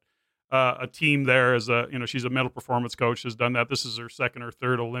got a team there as she's a mental performance coach, has done that. This is her second or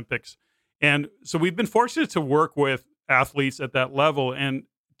third Olympics. And so we've been fortunate to work with athletes at that level. And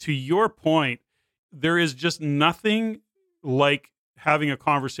to your point, there is just nothing like having a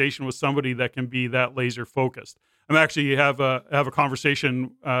conversation with somebody that can be that laser focused. I'm actually have a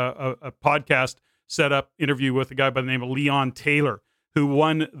conversation, a podcast set up interview with a guy by the name of Leon Taylor, who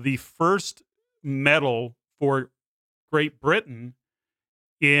won the first medal for Great Britain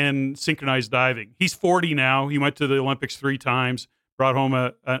in synchronized diving. He's 40 now. He went to the Olympics 3 times, brought home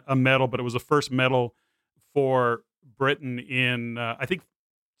a medal, but it was the first medal for Britain in, I think,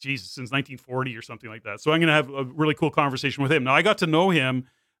 since 1940 or something like that. So I'm going to have a really cool conversation with him. Now, I got to know him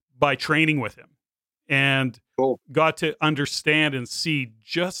by training with him and got to understand and see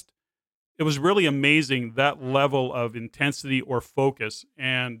it was really amazing, that level of intensity or focus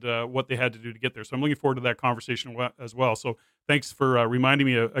and what they had to do to get there. So I'm looking forward to that conversation as well. So thanks for reminding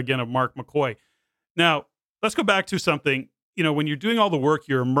me again of Mark McCoy. Now, let's go back to something, when you're doing all the work,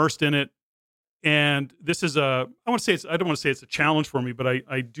 you're immersed in it. And this is I don't want to say it's a challenge for me, but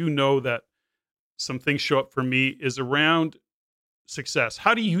I do know that some things show up for me is around success.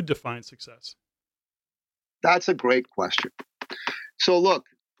 How do you define success? That's a great question. So look,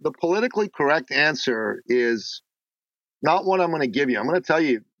 the politically correct answer is not what I'm going to give you. I'm going to tell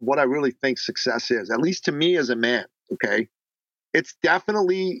you what I really think success is, at least to me as a man. Okay. It's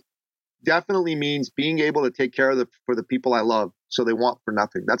definitely means being able to take care for the people I love so they want for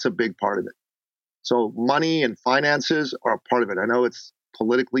nothing. That's a big part of it. So money and finances are a part of it. I know it's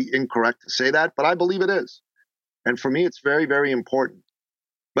politically incorrect to say that, but I believe it is. And for me, it's very, very important.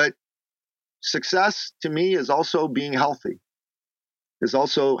 But success to me is also being healthy, is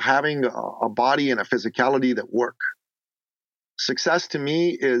also having a body and a physicality that work. Success to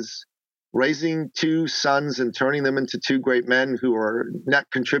me is raising 2 sons and turning them into 2 great men who are net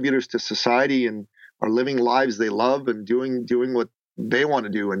contributors to society and are living lives they love and doing what they want to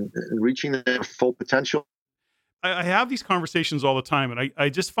do and reaching their full potential. I have these conversations all the time, and I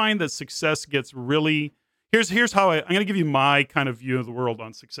just find that success gets really, here's how I'm going to give you my kind of view of the world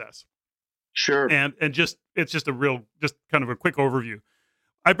on success. Sure. And it's just kind of a quick overview.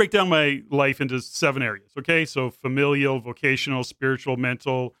 I break down my life into 7 areas. Okay. So familial, vocational, spiritual,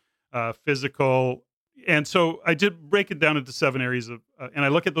 mental, physical. And so I did break it down into 7 areas and I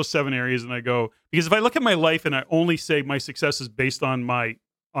look at those 7 areas and I go, because if I look at my life and I only say my success is based on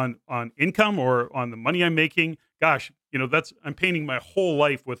on income or on the money I'm making, gosh, I'm painting my whole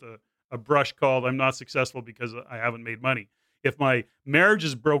life with a brush called I'm not successful because I haven't made money. If my marriage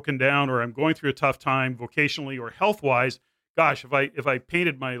is broken down or I'm going through a tough time vocationally or health-wise, gosh, if I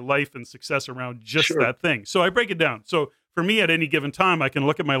painted my life and success around just Sure. that thing. So I break it down. So for me, at any given time, I can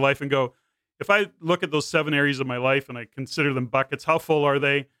look at my life and go, if I look at those 7 areas of my life and I consider them buckets, how full are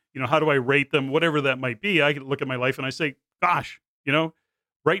they? How do I rate them? Whatever that might be, I can look at my life and I say, gosh,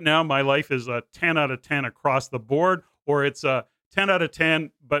 right now my life is a 10 out of 10 across the board, or it's a 10 out of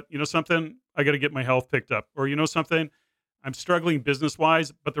 10, but something, I got to get my health picked up, or something, I'm struggling business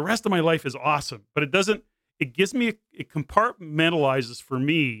wise, but the rest of my life is awesome. But it gives me, it compartmentalizes for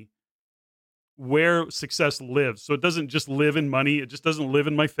me where success lives. So it doesn't just live in money. It just doesn't live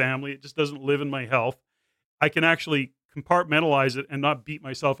in my family. It just doesn't live in my health. I can actually compartmentalize it and not beat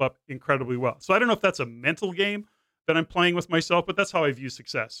myself up incredibly well. So I don't know if that's a mental game that I'm playing with myself, but that's how I view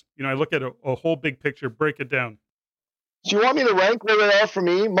success. I look at a whole big picture, break it down. Do you want me to rank where they are for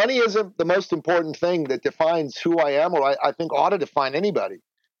me? Money isn't the most important thing that defines who I am, or I think ought to define anybody.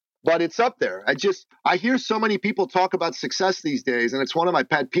 But it's up there. I hear so many people talk about success these days, and it's one of my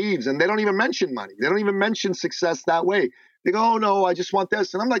pet peeves, and they don't even mention money. They don't even mention success that way. They go, oh, no, I just want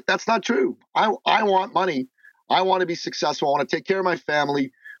this. And I'm like, that's not true. I want money. I want to be successful. I want to take care of my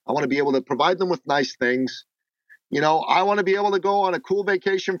family. I want to be able to provide them with nice things. I want to be able to go on a cool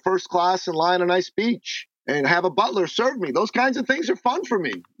vacation first class and lie on a nice beach and have a butler serve me. Those kinds of things are fun for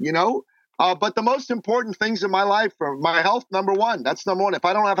me, But the most important things in my life are my health, number one. That's number one. If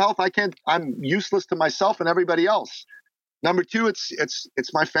I don't have health, I'm useless to myself and everybody else. Number two,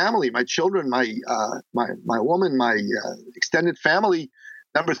 it's my family, my children, my woman, my extended family.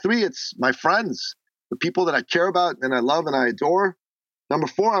 Number three, it's my friends, the people that I care about and I love and I adore. Number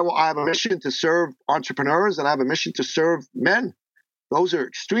four, I have a mission to serve entrepreneurs, and I have a mission to serve men. Those are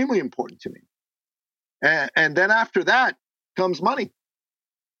extremely important to me. And then after that comes money.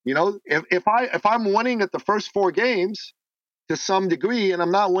 If I'm winning at the first 4 games to some degree and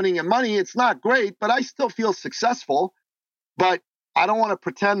I'm not winning in money, it's not great, but I still feel successful. But I don't want to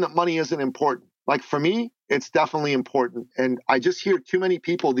pretend that money isn't important. Like for me, it's definitely important. And I just hear too many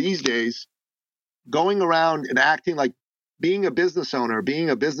people these days going around and acting like being a business owner, being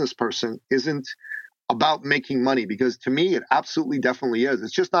a business person isn't about making money, because to me, it absolutely definitely is.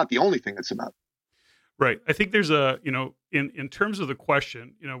 It's just not the only thing it's about. Right. I think there's in terms of the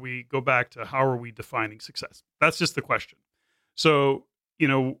question, we go back to how are we defining success? That's just the question. So,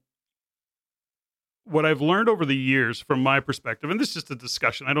 what I've learned over the years from my perspective, and this is just a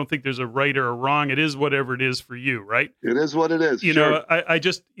discussion, I don't think there's a right or a wrong. It is whatever it is for you, right? It is what it is. I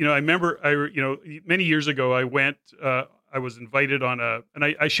remember, many years ago, I was invited on and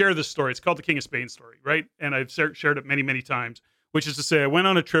I share this story. It's called the King of Spain story, right? And I've shared it many, many times. Which is to say, I went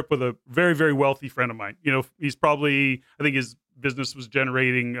on a trip with a very, very wealthy friend of mine. He's probably, I think his business was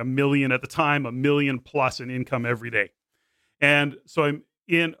generating $1 million at the time, $1 million plus in income every day. And so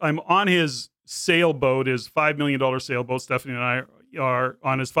I'm on his sailboat, his $5 million sailboat. Stephanie and I are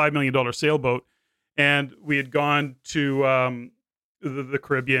on his $5 million sailboat. And we had gone to the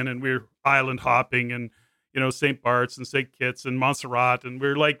Caribbean, and we were island hopping, and St. Bart's and St. Kitts and Montserrat. And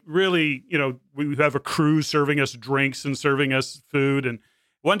we're like, really, we have a crew serving us drinks and serving us food. And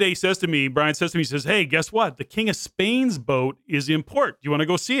one day Brian says to me, he says, hey, guess what? The King of Spain's boat is in port. Do you want to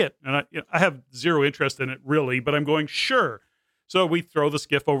go see it? And I have zero interest in it really, but I'm going, sure. So we throw the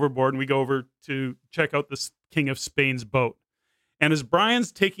skiff overboard and we go over to check out this King of Spain's boat. And as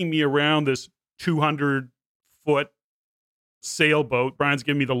Brian's taking me around this 200-foot sailboat, Brian's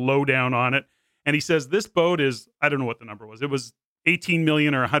giving me the lowdown on it. And he says, this boat is, I don't know what the number was. It was 18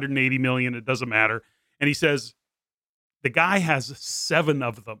 million or 180 million. It doesn't matter. And he says, the guy has 7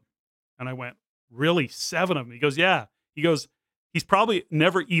 of them. And I went, really? 7 of them? He goes, yeah. He goes, he's probably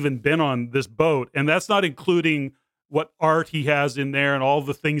never even been on this boat. And that's not including what art he has in there and all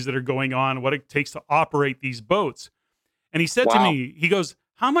the things that are going on, what it takes to operate these boats. And he said to me, he goes,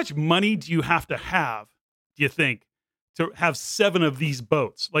 how much money do you have, do you think, to have 7 of these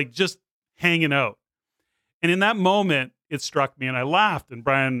boats? Like just hanging out. And in that moment, it struck me and I laughed. And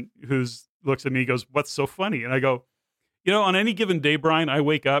Brian, looks at me, goes, what's so funny? And I go, on any given day, Brian, I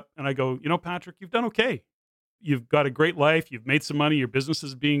wake up and I go, Patrick, you've done okay. You've got a great life. You've made some money. Your business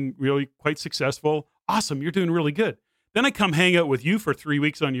is being really quite successful. Awesome. You're doing really good. Then I come hang out with you for 3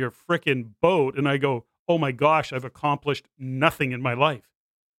 weeks on your frickin' boat. And I go, oh my gosh, I've accomplished nothing in my life.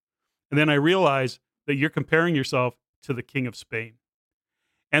 And then I realize that you're comparing yourself to the King of Spain.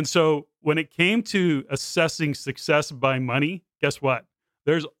 And so when it came to assessing success by money, guess what?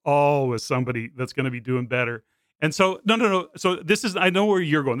 There's always somebody that's going to be doing better. And so, no. So this is, I know where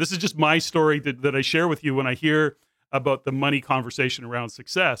you're going. This is just my story that I share with you when I hear about the money conversation around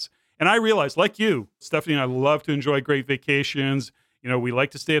success. And I realize, like you, Stephanie and I love to enjoy great vacations. We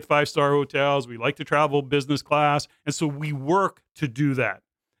like to stay at 5-star hotels. We like to travel business class. And so we work to do that.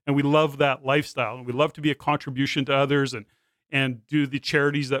 And we love that lifestyle. And we love to be a contribution to others and do the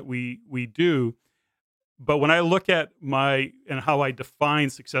charities that we do. But when I look at how I define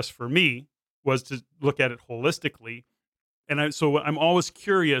success for me was to look at it holistically. And so I'm always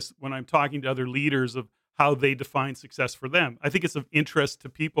curious when I'm talking to other leaders of how they define success for them. I think it's of interest to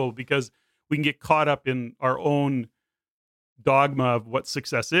people because we can get caught up in our own dogma of what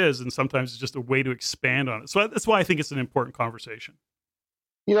success is. And sometimes it's just a way to expand on it. So that's why I think it's an important conversation.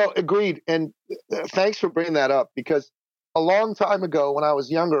 Agreed. And thanks for bringing that up, because a long time ago when I was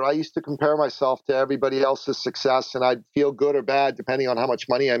younger, I used to compare myself to everybody else's success, and I'd feel good or bad depending on how much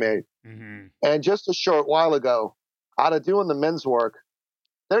money I made. Mm-hmm. And just a short while ago, out of doing the men's work,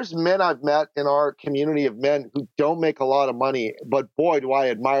 there's men I've met in our community of men who don't make a lot of money, but boy, do I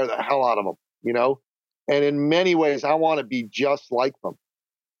admire the hell out of them, And in many ways, I want to be just like them.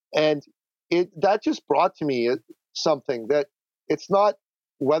 And that just brought to me something that it's not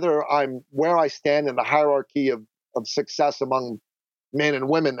whether I'm where I stand in the hierarchy of success among men and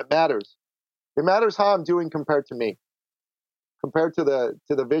women that matters. It matters how I'm doing compared to me, compared to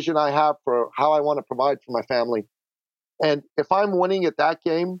the vision I have for how I want to provide for my family. And if I'm winning at that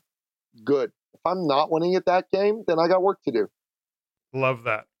game, good. If I'm not winning at that game, then I got work to do. Love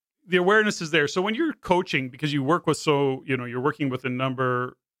that. The awareness is there. So when you're coaching, because you work with you're working with a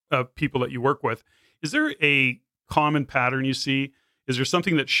number of people that you work with, is there a common pattern you see? Is there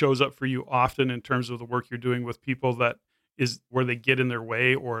something that shows up for you often in terms of the work you're doing with people that is where they get in their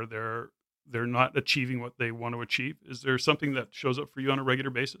way or they're not achieving what they want to achieve? Is there something that shows up for you on a regular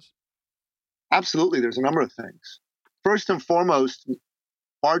basis? Absolutely. There's a number of things. First and foremost,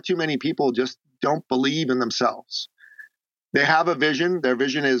 far too many people just don't believe in themselves. They have a vision. Their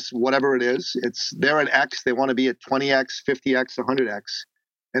vision is whatever it is. They're at X. They want to be at 20X, 50X, 100X.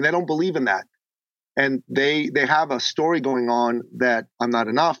 And they don't believe in that. And they have a story going on that I'm not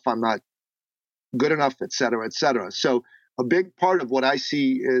enough, I'm not good enough, et cetera, et cetera. So a big part of what I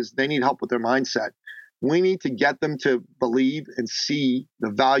see is they need help with their mindset. We need to get them to believe and see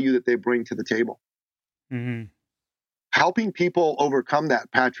the value that they bring to the table. Mm-hmm. Helping people overcome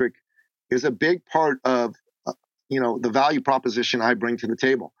that, Patrick, is a big part of the value proposition I bring to the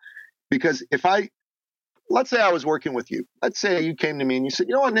table. Because let's say I was working with you. Let's say you came to me and you said,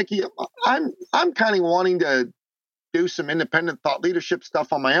 "You know what, Nicky, I'm kind of wanting to do some independent thought leadership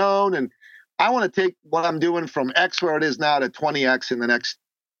stuff on my own, and I want to take what I'm doing from X where it is now to 20X in the next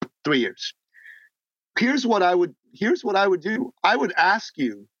 3 years." Here's what I would do. I would ask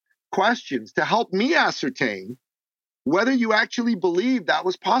you questions to help me ascertain whether you actually believe that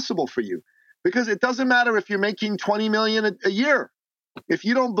was possible for you. Because it doesn't matter if you're making 20 million a year. If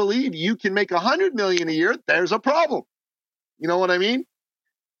you don't believe you can make 100 million a year, there's a problem. You know what I mean?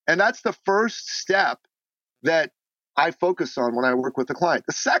 And that's the first step that I focus on when I work with a client.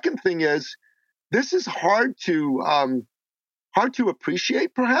 The second thing is, this is hard to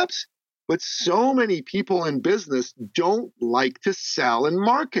appreciate perhaps, but so many people in business don't like to sell and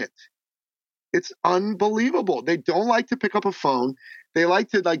market. It's unbelievable. They don't like to pick up a phone. They like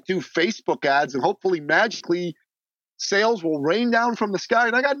to do Facebook ads, and hopefully magically sales will rain down from the sky.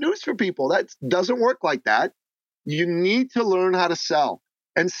 And I got news for people. That doesn't work like that. You need to learn how to sell.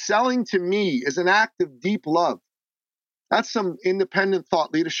 And selling to me is an act of deep love. That's some independent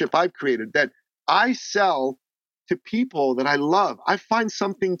thought leadership I've created, that I sell to people that I love. I find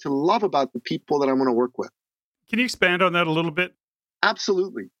something to love about the people that I'm going to work with. Can you expand on that a little bit?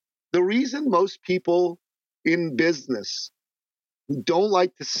 Absolutely. The reason most people in business don't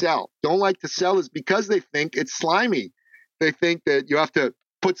like to sell is because they think it's slimy. They think that you have to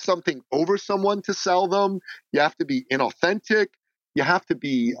put something over someone to sell them. You have to be inauthentic. You have to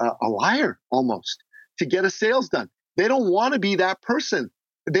be a liar almost to get a sales done. They don't want to be that person.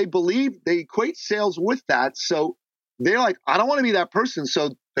 They equate sales with that. So they're like, I don't want to be that person.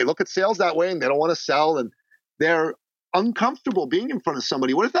 So they look at sales that way and they don't want to sell, and they're uncomfortable being in front of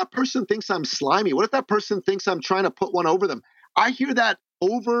somebody. What if that person thinks I'm slimy? What if that person thinks I'm trying to put one over them? I hear that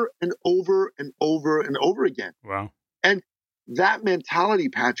over and over and over and over again. Wow. And that mentality,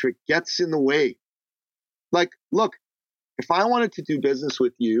 Patrick, gets in the way. Like, look, if I wanted to do business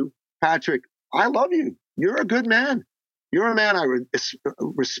with you, Patrick, I love you. You're a good man. You're a man I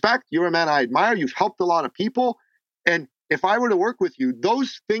respect. You're a man I admire. You've helped a lot of people. And if I were to work with you,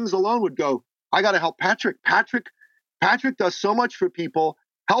 those things alone would go, I got to help Patrick. Patrick does so much for people.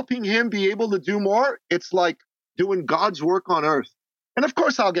 Helping him be able to do more, it's like doing God's work on earth. And of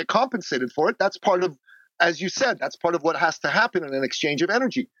course, I'll get compensated for it. That's part of, as you said, that's part of what has to happen in an exchange of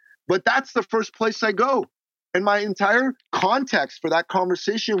energy. But that's the first place I go. And my entire context for that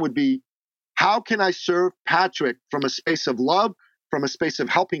conversation would be, how can I serve Patrick from a space of love, from a space of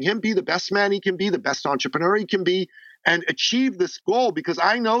helping him be the best man he can be, the best entrepreneur he can be, and achieve this goal? Because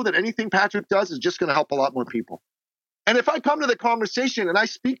I know that anything Patrick does is just going to help a lot more people. And if I come to the conversation and I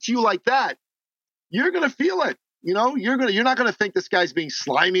speak to you like that, you're going to feel it. You know, you're not going to think this guy's being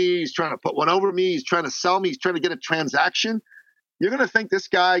slimy. He's trying to put one over me. He's trying to sell me. He's trying to get a transaction. You're going to think this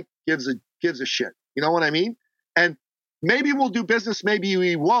guy gives a shit. You know what I mean? And maybe we'll do business. Maybe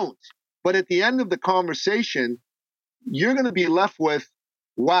we won't. But at the end of the conversation, you're going to be left with,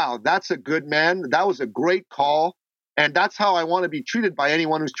 wow, that's a good man. That was a great call. And that's how I want to be treated by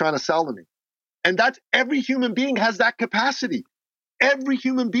anyone who's trying to sell to me. And that's, every human being has that capacity. Every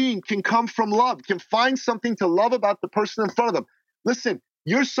human being can come from love, can find something to love about the person in front of them. Listen,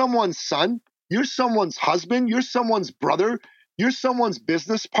 you're someone's son, you're someone's husband, you're someone's brother, you're someone's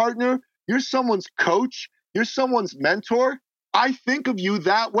business partner, you're someone's coach, you're someone's mentor. I think of you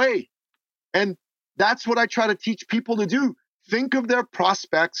that way. And that's what I try to teach people to do. Think of their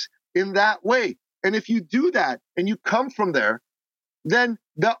prospects in that way. And if you do that and you come from there, then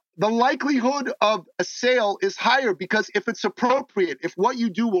the likelihood of a sale is higher, because if it's appropriate, if what you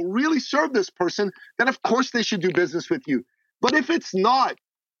do will really serve this person, then of course they should do business with you. But if it's not,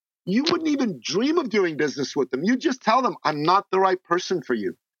 you wouldn't even dream of doing business with them. You just tell them, I'm not the right person for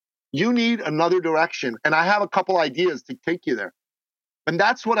you. You need another direction. And I have a couple ideas to take you there. And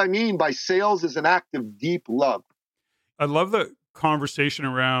that's what I mean by sales is an act of deep love. I love the conversation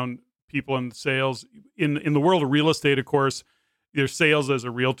around people in sales. In the world of real estate, of course, there's sales as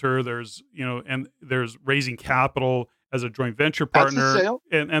a realtor, there's, and there's raising capital as a joint venture partner. That's a sale.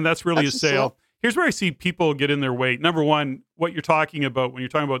 And that's really a sale. Here's where I see people get in their way. Number one, what you're talking about when you're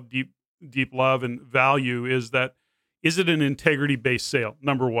talking about deep love and value is it an integrity-based sale?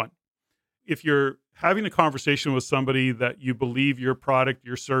 Number one. If you're having a conversation with somebody that you believe your product,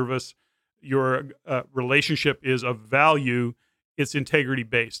 your service, your relationship is of value, it's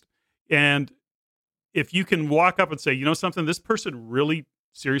integrity-based. And if you can walk up and say, you know something, this person really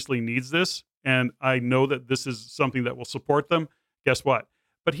seriously needs this, and I know that this is something that will support them, guess what?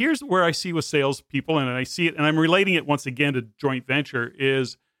 But here's where I see with salespeople, and I see it, and I'm relating it once again to joint venture,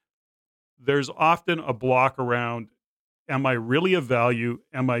 is there's often a block around, am I really of value?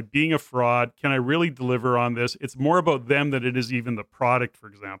 Am I being a fraud? Can I really deliver on this? It's more about them than it is even the product, for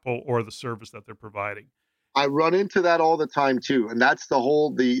example, or the service that they're providing. I run into that all the time too. And that's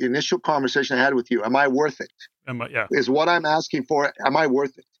the initial conversation I had with you. Am I worth it? Yeah. Is what I'm asking for. Am I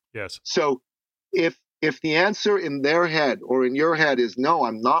worth it? Yes. So if the answer in their head or in your head is no,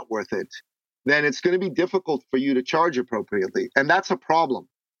 I'm not worth it, then it's going to be difficult for you to charge appropriately. And that's a problem.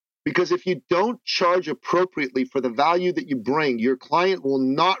 Because if you don't charge appropriately for the value that you bring, your client will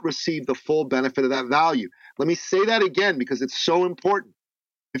not receive the full benefit of that value. Let me say that again, because it's so important.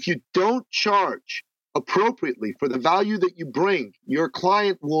 If you don't charge appropriately for the value that you bring, your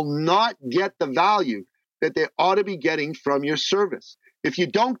client will not get the value that they ought to be getting from your service. If you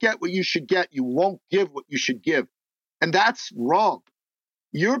don't get what you should get, you won't give what you should give. And that's wrong.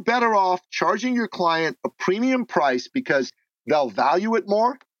 You're better off charging your client a premium price because they'll value it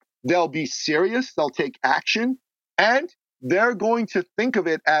more, they'll be serious, they'll take action, and they're going to think of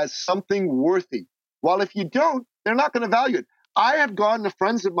it as something worthy. While if you don't, they're not going to value it. I have gone to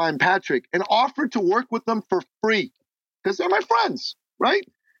friends of mine, Patrick, and offered to work with them for free because they're my friends, right?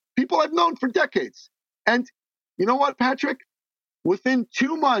 People I've known for decades. And you know what, Patrick? Within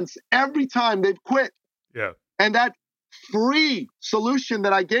 2 months, every time they've quit. Yeah. And that free solution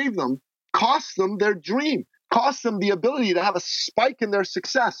that I gave them cost them their dream, cost them the ability to have a spike in their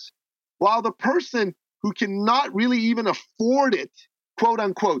success. While the person who cannot really even afford it, quote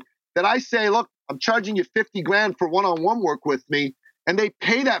unquote, that I say, look, I'm charging you 50 grand for one-on-one work with me, and they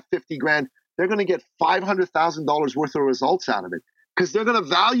pay that 50 grand, they're going to get $500,000 worth of results out of it because they're going to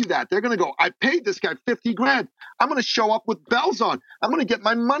value that. They're going to go, I paid this guy 50 grand. I'm going to show up with bells on. I'm going to get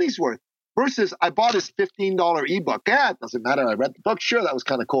my money's worth. Versus I bought his $15 ebook. It doesn't matter. I read the book. Sure, that was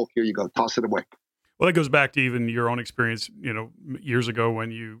kind of cool. Here you go. Toss it away. Well, that goes back to even your own experience, years ago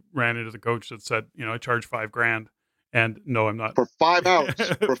when you ran into the coach that said, I charge $5,000. And no, I'm not. For 5 hours.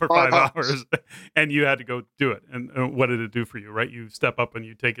 For 5 hours. And you had to go do it. And what did it do for you, right? You step up and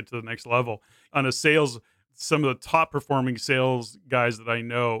you take it to the next level. On a sales, some of the top performing sales guys that I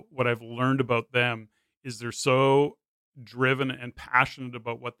know, what I've learned about them is they're so driven and passionate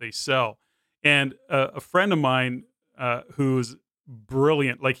about what they sell. And a friend of mine who's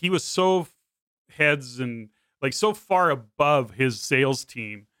brilliant, like he was so heads and like so far above his sales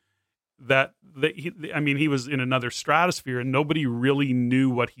team that he was in another stratosphere and nobody really knew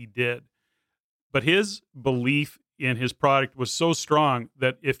what he did. but his belief in his product was so strong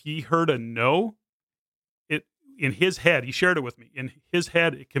that if he heard a no, it in his head, he shared it with me. In his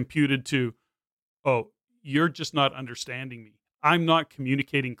head, it computed to, oh, you're just not understanding me. I'm not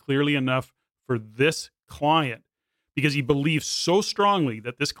communicating clearly enough for this client, because he believed so strongly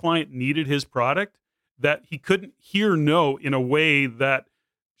that this client needed his product that he couldn't hear no in a way that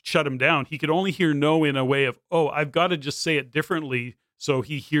shut him down. He could only hear no in a way of, oh, I've got to just say it differently so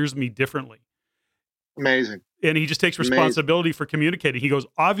he hears me differently. Amazing. And he just takes responsibility for communicating. He goes,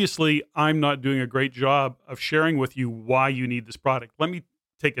 obviously, I'm not doing a great job of sharing with you why you need this product. Let me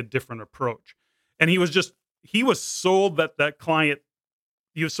take a different approach. And he was sold that client,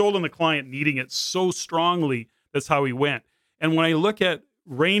 he was sold on the client needing it so strongly. That's how he went. And when I look at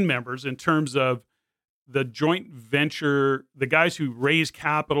RAIN members in terms of the joint venture, the guys who raise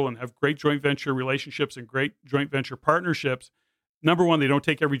capital and have great joint venture relationships and great joint venture partnerships, number one, they don't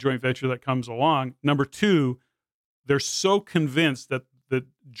take every joint venture that comes along. Number two, they're so convinced that the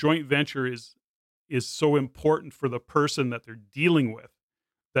joint venture is so important for the person that they're dealing with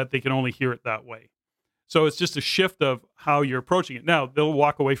that they can only hear it that way. So it's just a shift of how you're approaching it. Now, they'll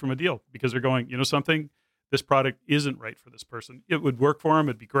walk away from a deal because they're going, you know something? This product isn't right for this person. It would work for them.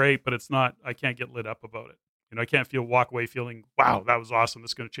 It'd be great, but it's not. I can't get lit up about it. I can't walk away feeling, wow, that was awesome.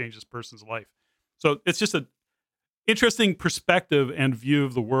 That's going to change this person's life. So it's just an interesting perspective and view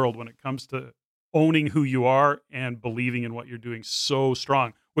of the world when it comes to owning who you are and believing in what you're doing so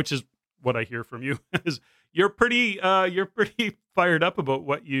strong, which is what I hear from you. Is you're pretty fired up about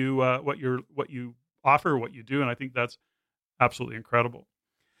what you offer, what you do, and I think that's absolutely incredible.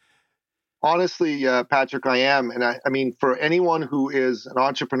 Honestly, Patrick, I am. And I mean, for anyone who is an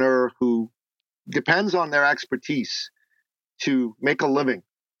entrepreneur who depends on their expertise to make a living,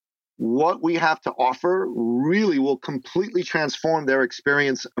 what we have to offer really will completely transform their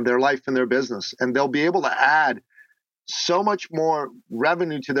experience of their life and their business. And they'll be able to add so much more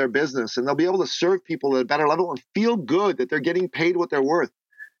revenue to their business, and they'll be able to serve people at a better level and feel good that they're getting paid what they're worth.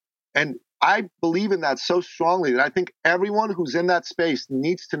 And I believe in that so strongly that I think everyone who's in that space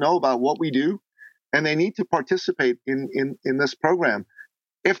needs to know about what we do, and they need to participate in this program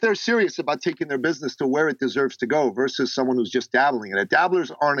if they're serious about taking their business to where it deserves to go versus someone who's just dabbling in it.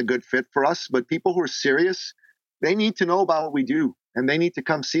 Dabblers aren't a good fit for us, but people who are serious, they need to know about what we do, and they need to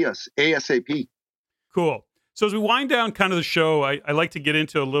come see us ASAP. Cool. So as we wind down kind of the show, I like to get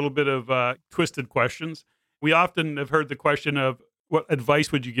into a little bit of twisted questions. We often have heard the question of, what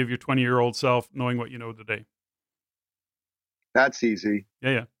advice would you give your 20-year-old self knowing what you know today? That's easy.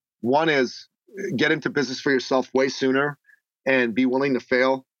 Yeah. One is get into business for yourself way sooner and be willing to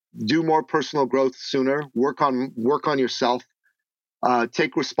fail. Do more personal growth sooner. Work on yourself.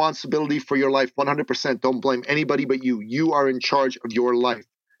 Take responsibility for your life 100%. Don't blame anybody but you. You are in charge of your life.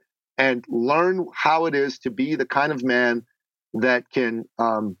 And learn how it is to be the kind of man that can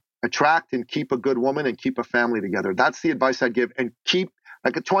attract and keep a good woman and keep a family together. That's the advice I'd give. And keep,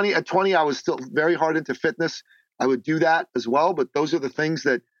 like at 20, I was still very hard into fitness. I would do that as well. But those are the things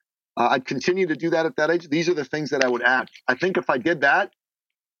that I'd continue to do that at that age. These are the things that I would add. I think if I did that,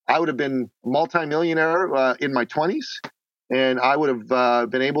 I would have been a multimillionaire in my 20s. And I would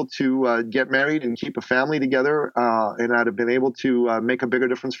have been able to get married and keep a family together. And I'd have been able to make a bigger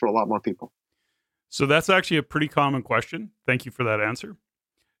difference for a lot more people. So that's actually a pretty common question. Thank you for that answer.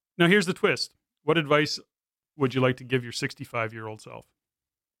 Now, here's the twist. What advice would you like to give your 65-year-old self?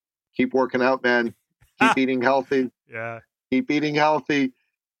 Keep working out, man. Keep eating healthy. Yeah. Keep eating healthy.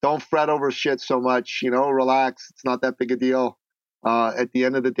 Don't fret over shit so much. Relax. It's not that big a deal. At the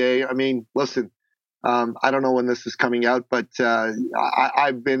end of the day, I mean, listen, I don't know when this is coming out, but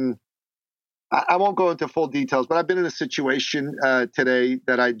I won't go into full details, but I've been in a situation today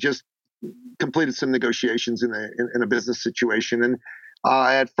that I just completed some negotiations in a business situation. And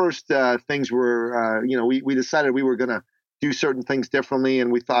at first, things were, we decided we were going to do certain things differently,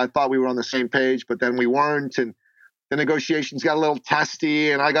 and I thought we were on the same page, but then we weren't, and the negotiations got a little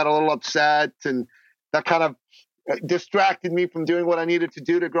testy, and I got a little upset, and that kind of distracted me from doing what I needed to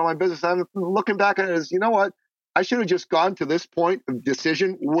do to grow my business. I'm looking back at it as, you know what? I should have just gone to this point of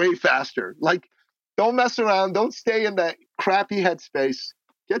decision way faster. Like, don't mess around. Don't stay in that crappy headspace.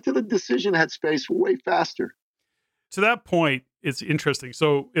 Get to the decision headspace way faster. To that point, it's interesting.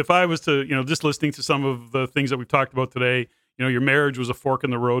 So if I was to, just listening to some of the things that we've talked about today, your marriage was a fork in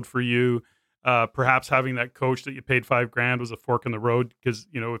the road for you. Perhaps having that coach that you paid $5,000 was a fork in the road because,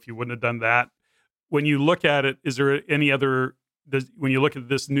 if you wouldn't have done that. When you look at it, is there any other, when you look at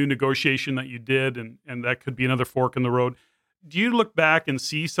this new negotiation that you did, and that could be another fork in the road, do you look back and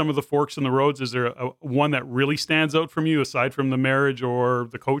see some of the forks in the roads? Is there one that really stands out from you aside from the marriage or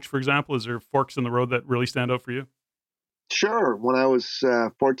the coach, for example? Is there forks in the road that really stand out for you? Sure. When I was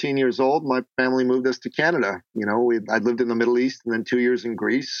 14 years old, my family moved us to Canada. I lived in the Middle East and then 2 years in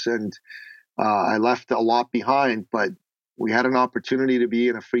Greece, and I left a lot behind. But we had an opportunity to be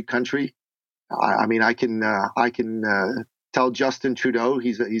in a free country. I mean, I can tell Justin Trudeau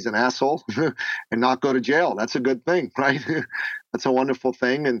he's an asshole and not go to jail. That's a good thing, right? That's a wonderful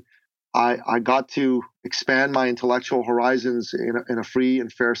thing, and I got to expand my intellectual horizons in a free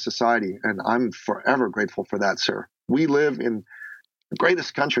and fair society, and I'm forever grateful for that, sir. We live in the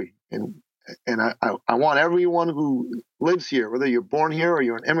greatest country, and I want everyone who lives here, whether you're born here or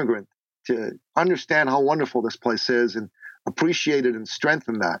you're an immigrant, to understand how wonderful this place is and appreciate it and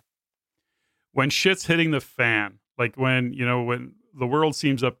strengthen that. When shit's hitting the fan, like when the world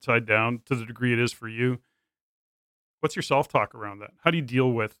seems upside down to the degree it is for you, what's your self-talk around that? How do you deal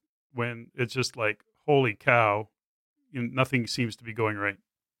with when it's just like, holy cow, nothing seems to be going right?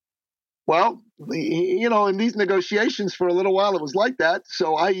 Well, in these negotiations for a little while, it was like that.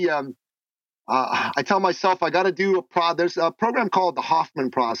 So I tell myself I got to do there's a program called the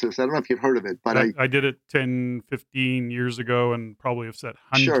Hoffman process. I don't know if you've heard of it, but I did it 10, 15 years ago and probably have sent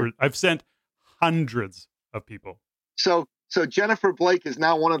hundreds. Sure. I've sent hundreds of people. So Jennifer Blake is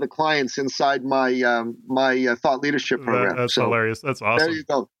now one of the clients inside my my thought leadership program. That's hilarious. That's awesome. There you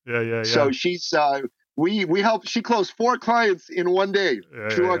go. Yeah. So she's we helped. She closed 4 clients in one day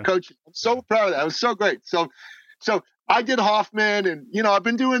through our coaching. I'm so proud of that. It was so great. So I did Hoffman, and I've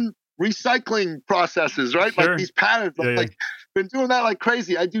been doing recycling processes, right? Sure. Like these patterns. Been doing that like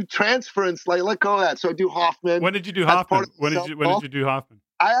crazy. I do transference, like let go of that. So I do Hoffman. When did you do Hoffman? When did you do Hoffman?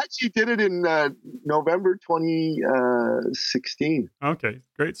 I actually did it in November 2016. Okay,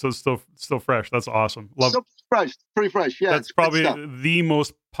 great. So it's still fresh. That's awesome. Still fresh, pretty fresh. Yeah, that's probably the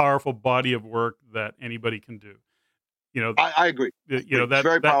most powerful body of work that anybody can do. I agree. That's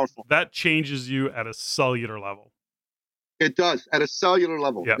very powerful. That changes you at a cellular level. It does at a cellular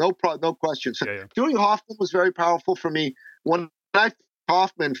level. Yep. No question. So doing Hoffman was very powerful for me. When I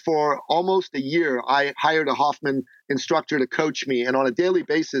Hoffman for almost a year, I hired a Hoffman instructor to coach me, and on a daily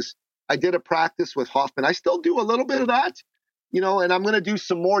basis, I did a practice with Hoffman. I still do a little bit of that, and I'm going to do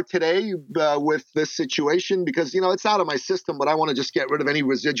some more today with this situation because it's out of my system, but I want to just get rid of any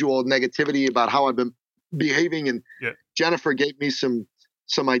residual negativity about how I've been behaving. And Jennifer gave me some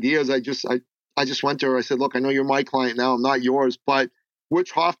ideas. I just went to her. I said, look, I know you're my client now. I'm not yours, but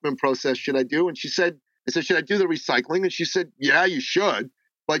which Hoffman process should I do? And I said, should I do the recycling? And she said, yeah, you should,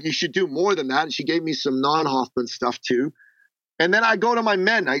 but you should do more than that. And she gave me some non-Hoffman stuff too. And then I go to my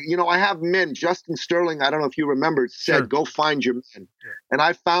men. I have men. Justin Sterling, I don't know if you remember, said, go find your men. Yeah. And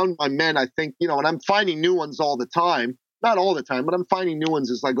I found my men, I think, and I'm finding new ones all the time. Not all the time, but I'm finding new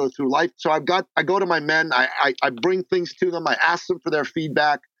ones as I go through life. So I go to my men. I bring things to them. I ask them for their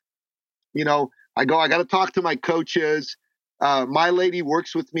feedback. I got to talk to my coaches. My lady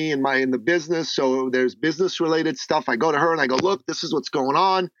works with me in the business. So there's business related stuff. I go to her and I go, look, this is what's going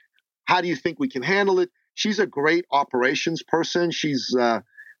on. How do you think we can handle it? She's a great operations person. She's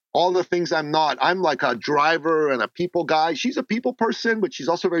all the things I'm not. I'm like a driver and a people guy. She's a people person, but she's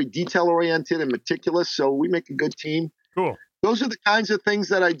also very detail oriented and meticulous. So we make a good team. Cool. Those are the kinds of things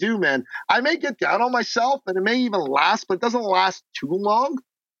that I do, man. I may get down on myself and it may even last, but it doesn't last too long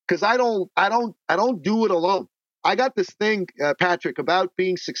because I don't do it alone. I got this thing, Patrick, about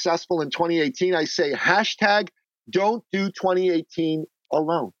being successful in 2018. I say hashtag don't do 2018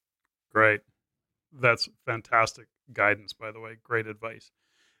 alone. Great. That's fantastic guidance, by the way. Great advice.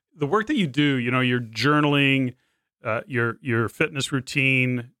 The work that you do, your journaling, your fitness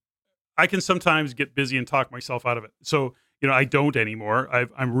routine, I can sometimes get busy and talk myself out of it. So, I don't anymore.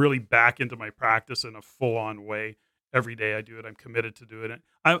 I'm really back into my practice in a full-on way. Every day I do it. I'm committed to do it.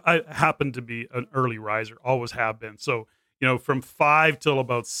 I happen to be an early riser, always have been. So, from 5 till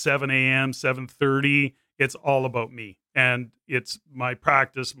about 7 a.m., 7:30, it's all about me. And it's my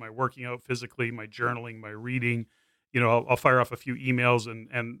practice, my working out physically, my journaling, my reading. I'll fire off a few emails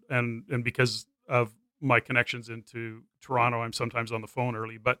and because of my connections into Toronto, I'm sometimes on the phone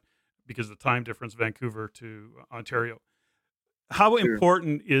early, but because of the time difference, Vancouver to Ontario. How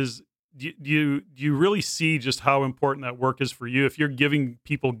important is do you really see just how important that work is for you? If you're giving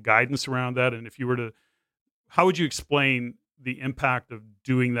people guidance around that, and if you were to, how would you explain the impact of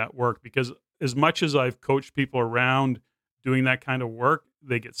doing that work? Because as much as I've coached people around doing that kind of work,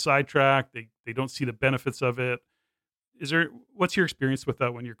 they get sidetracked. They don't see the benefits of it. What's your experience with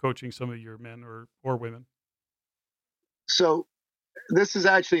that when you're coaching some of your men or women? So this is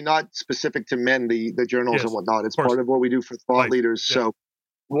actually not specific to men, the journals Yes, and whatnot. It's of course. part of what we do for thought Life. leaders. Yeah. So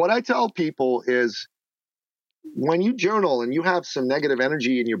what I tell people is when you journal and you have some negative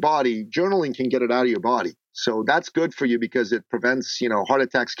energy in your body, journaling can get it out of your body. So that's good for you because it prevents, heart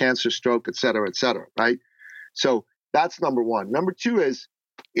attacks, cancer, stroke, et cetera, right? So that's number one. Number two is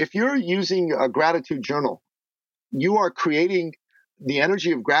if you're using a gratitude journal, you are creating the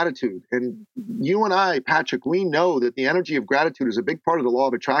energy of gratitude. And you and I, Patrick, we know that the energy of gratitude is a big part of the law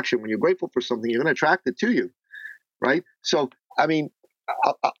of attraction. When you're grateful for something, you're going to attract it to you, right? So, I mean,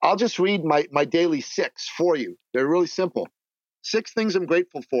 I'll just read my daily 6 for you. They're really simple. 6 things I'm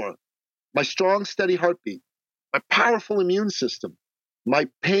grateful for: my strong, steady heartbeat, my powerful immune system, my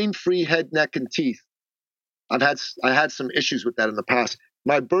pain-free head, neck, and teeth. I had some issues with that in the past.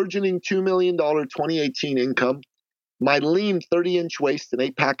 My burgeoning $2 million 2018 income, my lean 30-inch waist and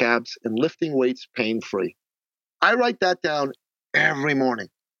 8-pack abs, and lifting weights pain-free. I write that down every morning,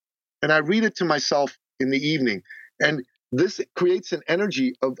 and I read it to myself in the evening. And this creates an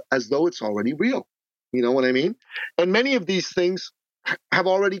energy of as though it's already real. You know what I mean? And many of these things have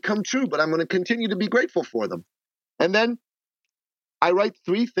already come true, but I'm going to continue to be grateful for them. And then I write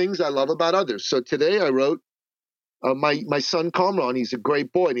 3 things I love about others. So today I wrote my son Kamran. He's a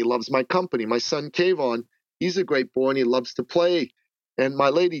great boy and he loves my company. My son Kayvon, he's a great boy and he loves to play. And my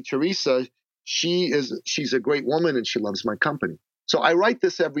lady Teresa, she's a great woman and she loves my company. So I write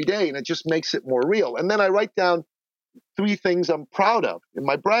this every day and it just makes it more real. And then I write down 3 things I'm proud of in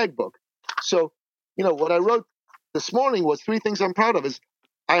my brag book. So, what I wrote this morning was 3 things I'm proud of is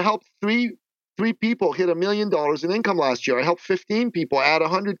I helped three people hit $1 million in income last year. I helped 15 people add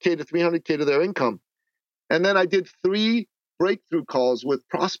 100K to 300K to their income. And then I did 3 breakthrough calls with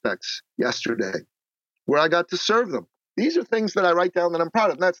prospects yesterday where I got to serve them. These are things that I write down that I'm proud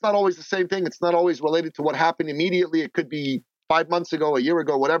of. And that's not always the same thing. It's not always related to what happened immediately. It could be 5 months ago, a year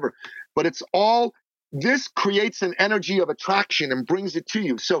ago, whatever. But this creates an energy of attraction and brings it to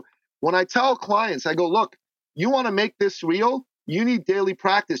you. So when I tell clients, I go, look, you want to make this real? You need daily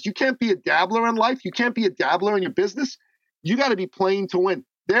practice. You can't be a dabbler in life. You can't be a dabbler in your business. You got to be playing to win.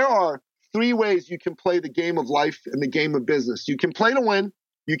 There are 3 ways you can play the game of life and the game of business. You can play to win,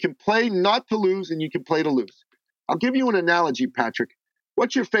 you can play not to lose, and you can play to lose. I'll give you an analogy, Patrick.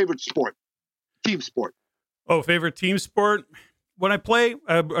 What's your favorite sport? Team sport. Oh, favorite team sport? When I play,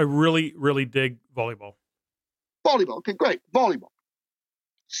 I really, really dig volleyball. Volleyball. Okay, great. Volleyball.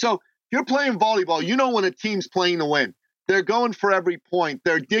 So if you're playing volleyball, you know when a team's playing to win. They're going for every point.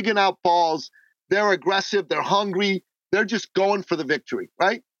 They're digging out balls. They're aggressive. They're hungry. They're just going for the victory,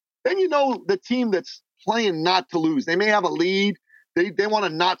 right? Then you know the team that's playing not to lose. They may have a lead. They want to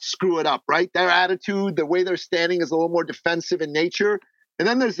not screw it up, right? Their attitude, the way they're standing is a little more defensive in nature. And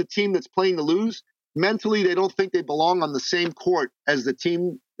then there's the team that's playing to lose. Mentally, they don't think they belong on the same court as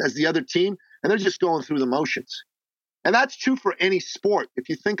the other team, and they're just going through the motions. And that's true for any sport, if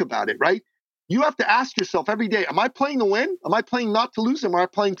you think about it, right? You have to ask yourself every day, am I playing to win? Am I playing not to lose? Am I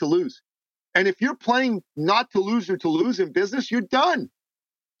playing to lose? And if you're playing not to lose or to lose in business, you're done.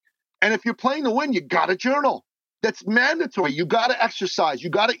 And if you're playing to win, you got to journal. That's mandatory. You got to exercise. You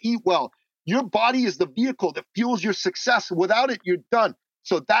got to eat well. Your body is the vehicle that fuels your success. Without it, you're done.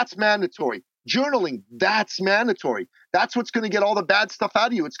 So that's mandatory. Journaling, that's mandatory. That's what's going to get all the bad stuff out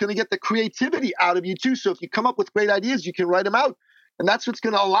of you. It's going to get the creativity out of you too. So if you come up with great ideas, you can write them out. And that's what's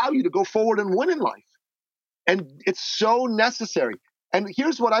going to allow you to go forward and win in life. And it's so necessary. And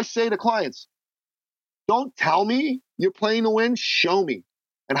here's what I say to clients. Don't tell me you're playing to win. Show me.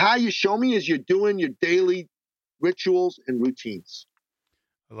 And how you show me is you're doing your daily rituals and routines.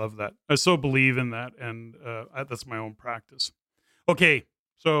 I love that. I so believe in that. And that's my own practice. Okay.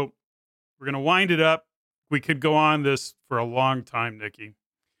 So we're going to wind it up. We could go on this for a long time, Nicky.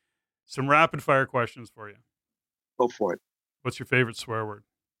 Some rapid fire questions for you. Go for it. What's your favorite swear word?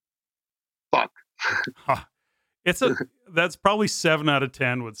 Fuck. That's probably 7 out of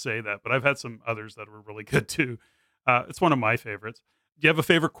 10 would say that, but I've had some others that were really good too. It's one of my favorites. Do you have a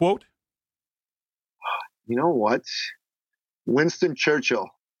favorite quote? You know what? Winston Churchill.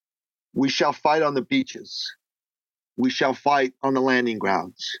 We shall fight on the beaches. We shall fight on the landing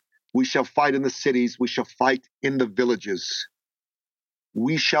grounds. We shall fight in the cities. We shall fight in the villages.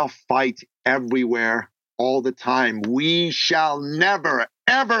 We shall fight everywhere, all the time. We shall never,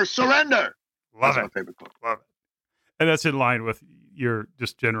 ever surrender. Love That's it. my favorite quote. Love it. And that's in line with your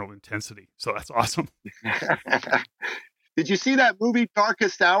just general intensity. So that's awesome. Did you see that movie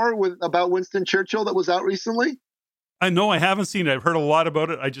Darkest Hour about Winston Churchill that was out recently? I know I haven't seen it. I've heard a lot about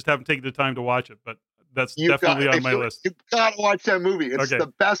it. I just haven't taken the time to watch it, but that's definitely on my list. You got to watch that movie. It's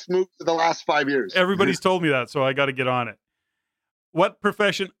the best movie of the last 5 years. Everybody's told me that, so I got to get on it. what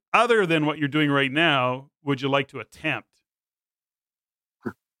profession other than what you're doing right now would you like to attempt?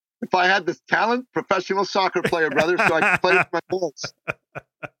 If I had this talent, professional soccer player, brother, so I could play with my boys.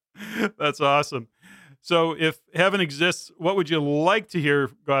 That's awesome. So if heaven exists, what would you like to hear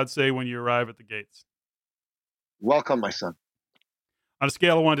God say when you arrive at the gates? Welcome, my son. On a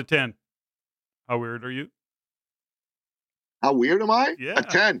scale of 1 to 10, how weird are you? How weird am I? Yeah. A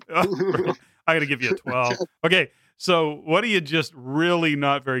 10. Oh, great. I got to give you a 12. Okay. So what are you just really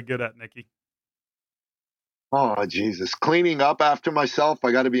not very good at, Nicky? Oh, Jesus. Cleaning up after myself.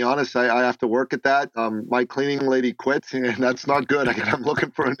 I got to be honest. I have to work at that. My cleaning lady quit, and that's not good. I'm looking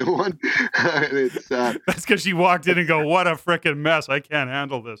for a new one. It's That's because she walked in and go, what a freaking mess. I can't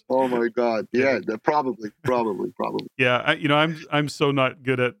handle this. Oh my God. Yeah, probably. Yeah. I'm so not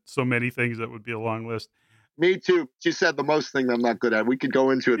good at so many things. That would be a long list. Me too. She said the most thing I'm not good at. We could go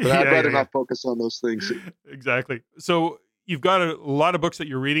into it, but I'd rather not focus on those things. Exactly. So you've got a lot of books that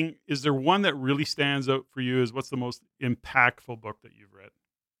you're reading. Is there one that really stands out for you as what's the most impactful book that you've read?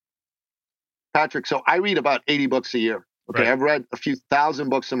 Patrick, so I read about 80 books a year. Okay. Right. I've read a few thousand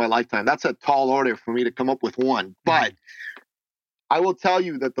books in my lifetime. That's a tall order for me to come up with one. But I will tell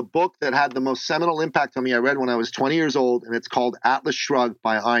you that the book that had the most seminal impact on me, I read when I was 20 years old, and it's called Atlas Shrugged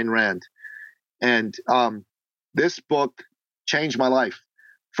by Ayn Rand. And this book changed my life.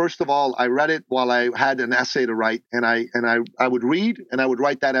 First of all, I read it while I had an essay to write, and I would read and I would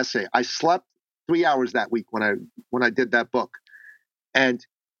write that essay. I slept 3 hours that week when I did that book, and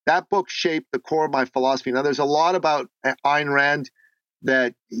that book shaped the core of my philosophy. Now, there's a lot about Ayn Rand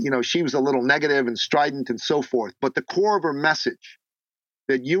that, she was a little negative and strident and so forth, but the core of her message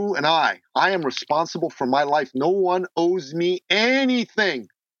that you and I am responsible for my life. No one owes me anything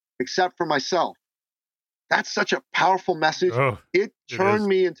except for myself. That's such a powerful message. It turned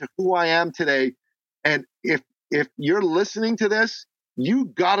me into who I am today. And if you're listening to this, you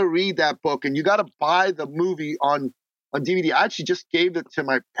got to read that book, and you got to buy the movie on DVD. I actually just gave it to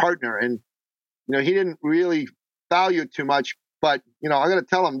my partner, and he didn't really value it too much. But I'm going to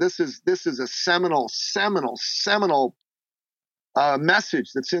tell him this is a seminal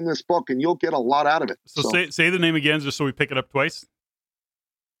message that's in this book, and you'll get a lot out of it. So say the name again, just so we pick it up twice.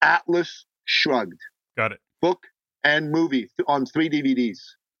 Atlas Shrugged. Got it. Book and movie on 3 DVDs.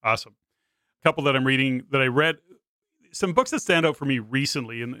 Awesome. A couple that I'm reading that I read, some books that stand out for me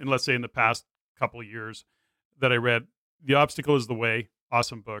recently, and let's say in the past couple of years that I read. The Obstacle is the Way.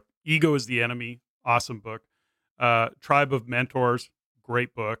 Awesome book. Ego is the Enemy. Awesome book. Tribe of Mentors.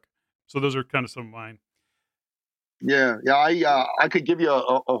 Great book. So those are kind of some of mine. Yeah. I could give you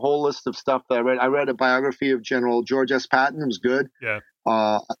a whole list of stuff that I read. I read a biography of General George S. Patton. It was good. Yeah.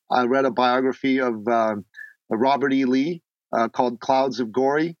 I read a biography of Robert E. Lee called Clouds of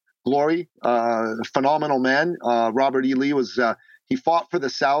Glory. Phenomenal man. Robert E. Lee was he fought for the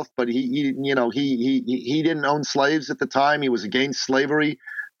South, but he didn't own slaves at the time. He was against slavery,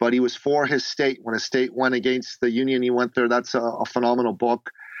 but he was for his state. When a state went against the Union, he went there. That's a phenomenal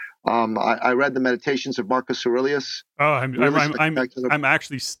book. I read the Meditations of Marcus Aurelius. Oh, I'm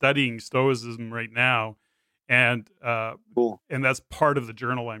actually studying Stoicism right now, and cool. And that's part of the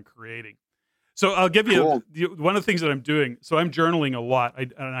journal I'm creating. So I'll give you one of the things that I'm doing. So I'm journaling a lot,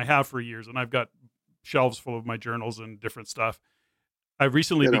 and I have for years, and I've got shelves full of my journals and different stuff. I've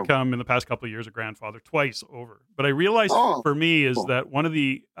recently become, in the past couple of years, a grandfather twice over. But I realized for me is that one of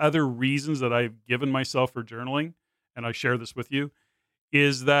the other reasons that I've given myself for journaling, and I share this with you,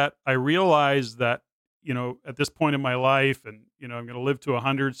 is that I realize that, at this point in my life, and, I'm going to live to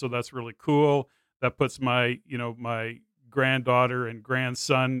 100, so that's really cool. That puts my granddaughter and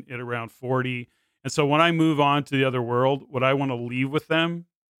grandson at around 40. And so when I move on to the other world, what I want to leave with them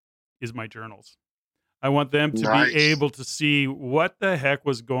is my journals. I want them to be able to see what the heck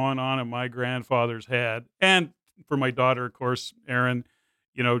was going on in my grandfather's head. And for my daughter, of course, Erin,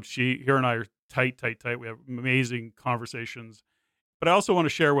 her and I are tight. We have amazing conversations. But I also want to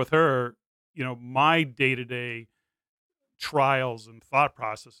share with her, my day-to-day trials and thought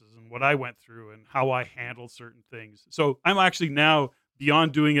processes and what I went through and how I handled certain things. So I'm actually now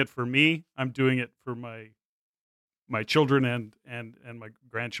beyond doing it for me. I'm doing it for my children and my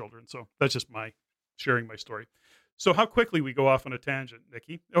grandchildren. So that's just my sharing my story. So how quickly we go off on a tangent,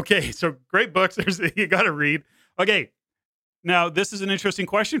 Nicky. Okay, so great books. You got to read. Okay, now this is an interesting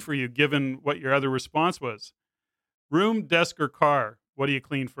question for you, given what your other response was. Room, desk, or car? What do you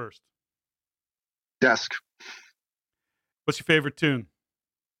clean first? Desk. What's your favorite tune?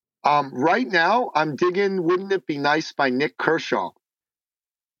 Right now, I'm digging Wouldn't It Be Nice by Nick Kershaw.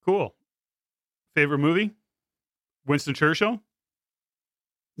 Cool. Favorite movie? Winston Churchill?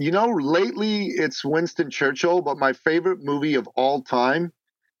 Lately it's Winston Churchill, but my favorite movie of all time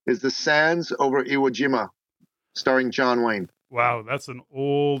is The Sands over Iwo Jima, starring John Wayne. Wow, that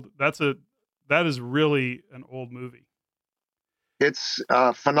is really an old movie. It's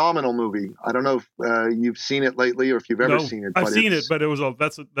a phenomenal movie. I don't know if you've seen it lately or if you've ever seen it. I've seen it, but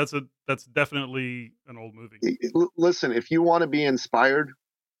that's definitely an old movie. Listen, if you want to be inspired,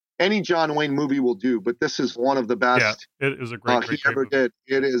 any John Wayne movie will do, but this is one of the best. Yeah, it is a great he ever did.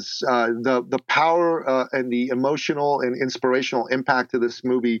 It is the power and the emotional and inspirational impact of this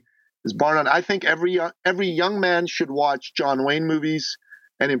movie is bar none. I think every young man should watch John Wayne movies,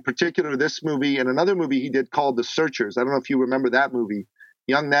 and in particular this movie and another movie he did called The Searchers. I don't know if you remember that movie.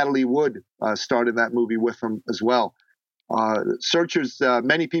 Young Natalie Wood starred in that movie with him as well. Searchers,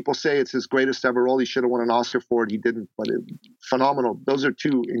 many people say it's his greatest ever role. He should have won an Oscar for it. He didn't, but phenomenal. Those are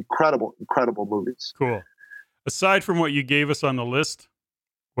two incredible movies. Cool. Aside from what you gave us on the list,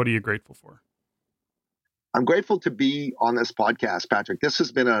 what are you grateful for? I'm grateful to be on this podcast, Patrick. This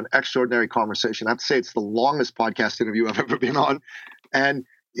has been an extraordinary conversation. I have to say it's the longest podcast interview I've ever been on. And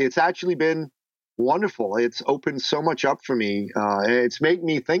it's actually been wonderful. It's opened so much up for me. It's made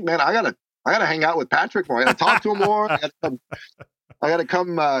me think, man, I gotta hang out with Patrick more. I gotta talk to him more. I gotta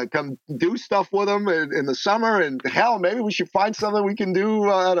come do stuff with him in the summer. And hell, maybe we should find something we can do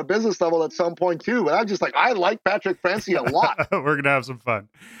at a business level at some point too. But I'm just like, I like Patrick Francie a lot. We're gonna have some fun.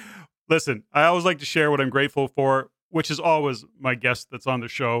 Listen, I always like to share what I'm grateful for, which is always my guest that's on the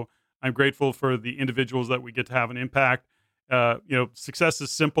show. I'm grateful for the individuals that we get to have an impact. Success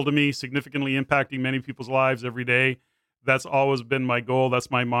is simple to me, significantly impacting many people's lives every day. That's always been my goal. That's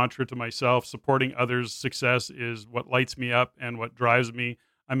my mantra to myself. Supporting others' success is what lights me up and what drives me.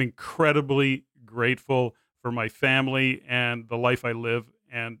 I'm incredibly grateful for my family and the life I live,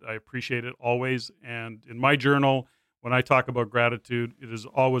 and I appreciate it always. And in my journal, when I talk about gratitude, it is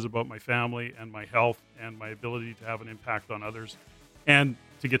always about my family and my health and my ability to have an impact on others and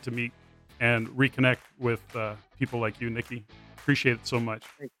to get to meet and reconnect with people like you, Nicky. Appreciate it so much.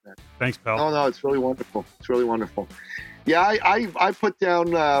 Thanks, man. Thanks, pal. Oh, no, it's really wonderful. It's really wonderful. Yeah, I put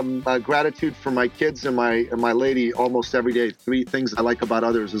down gratitude for my kids and my lady almost every day. 3 things I like about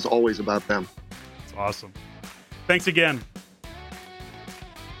others is always about them. That's awesome. Thanks again.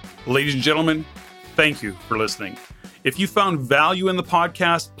 Ladies and gentlemen, thank you for listening. If you found value in the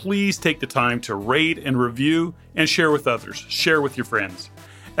podcast, please take the time to rate and review and share with others. Share with your friends.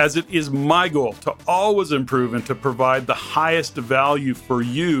 As it is my goal to always improve and to provide the highest value for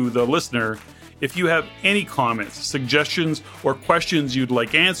you, the listener. If you have any comments, suggestions, or questions you'd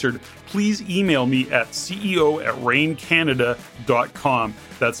like answered, please email me at ceo@reincanada.com.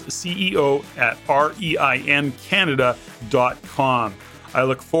 That's ceo@reincanada.com. I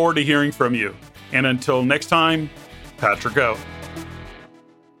look forward to hearing from you. And until next time, Patrick out.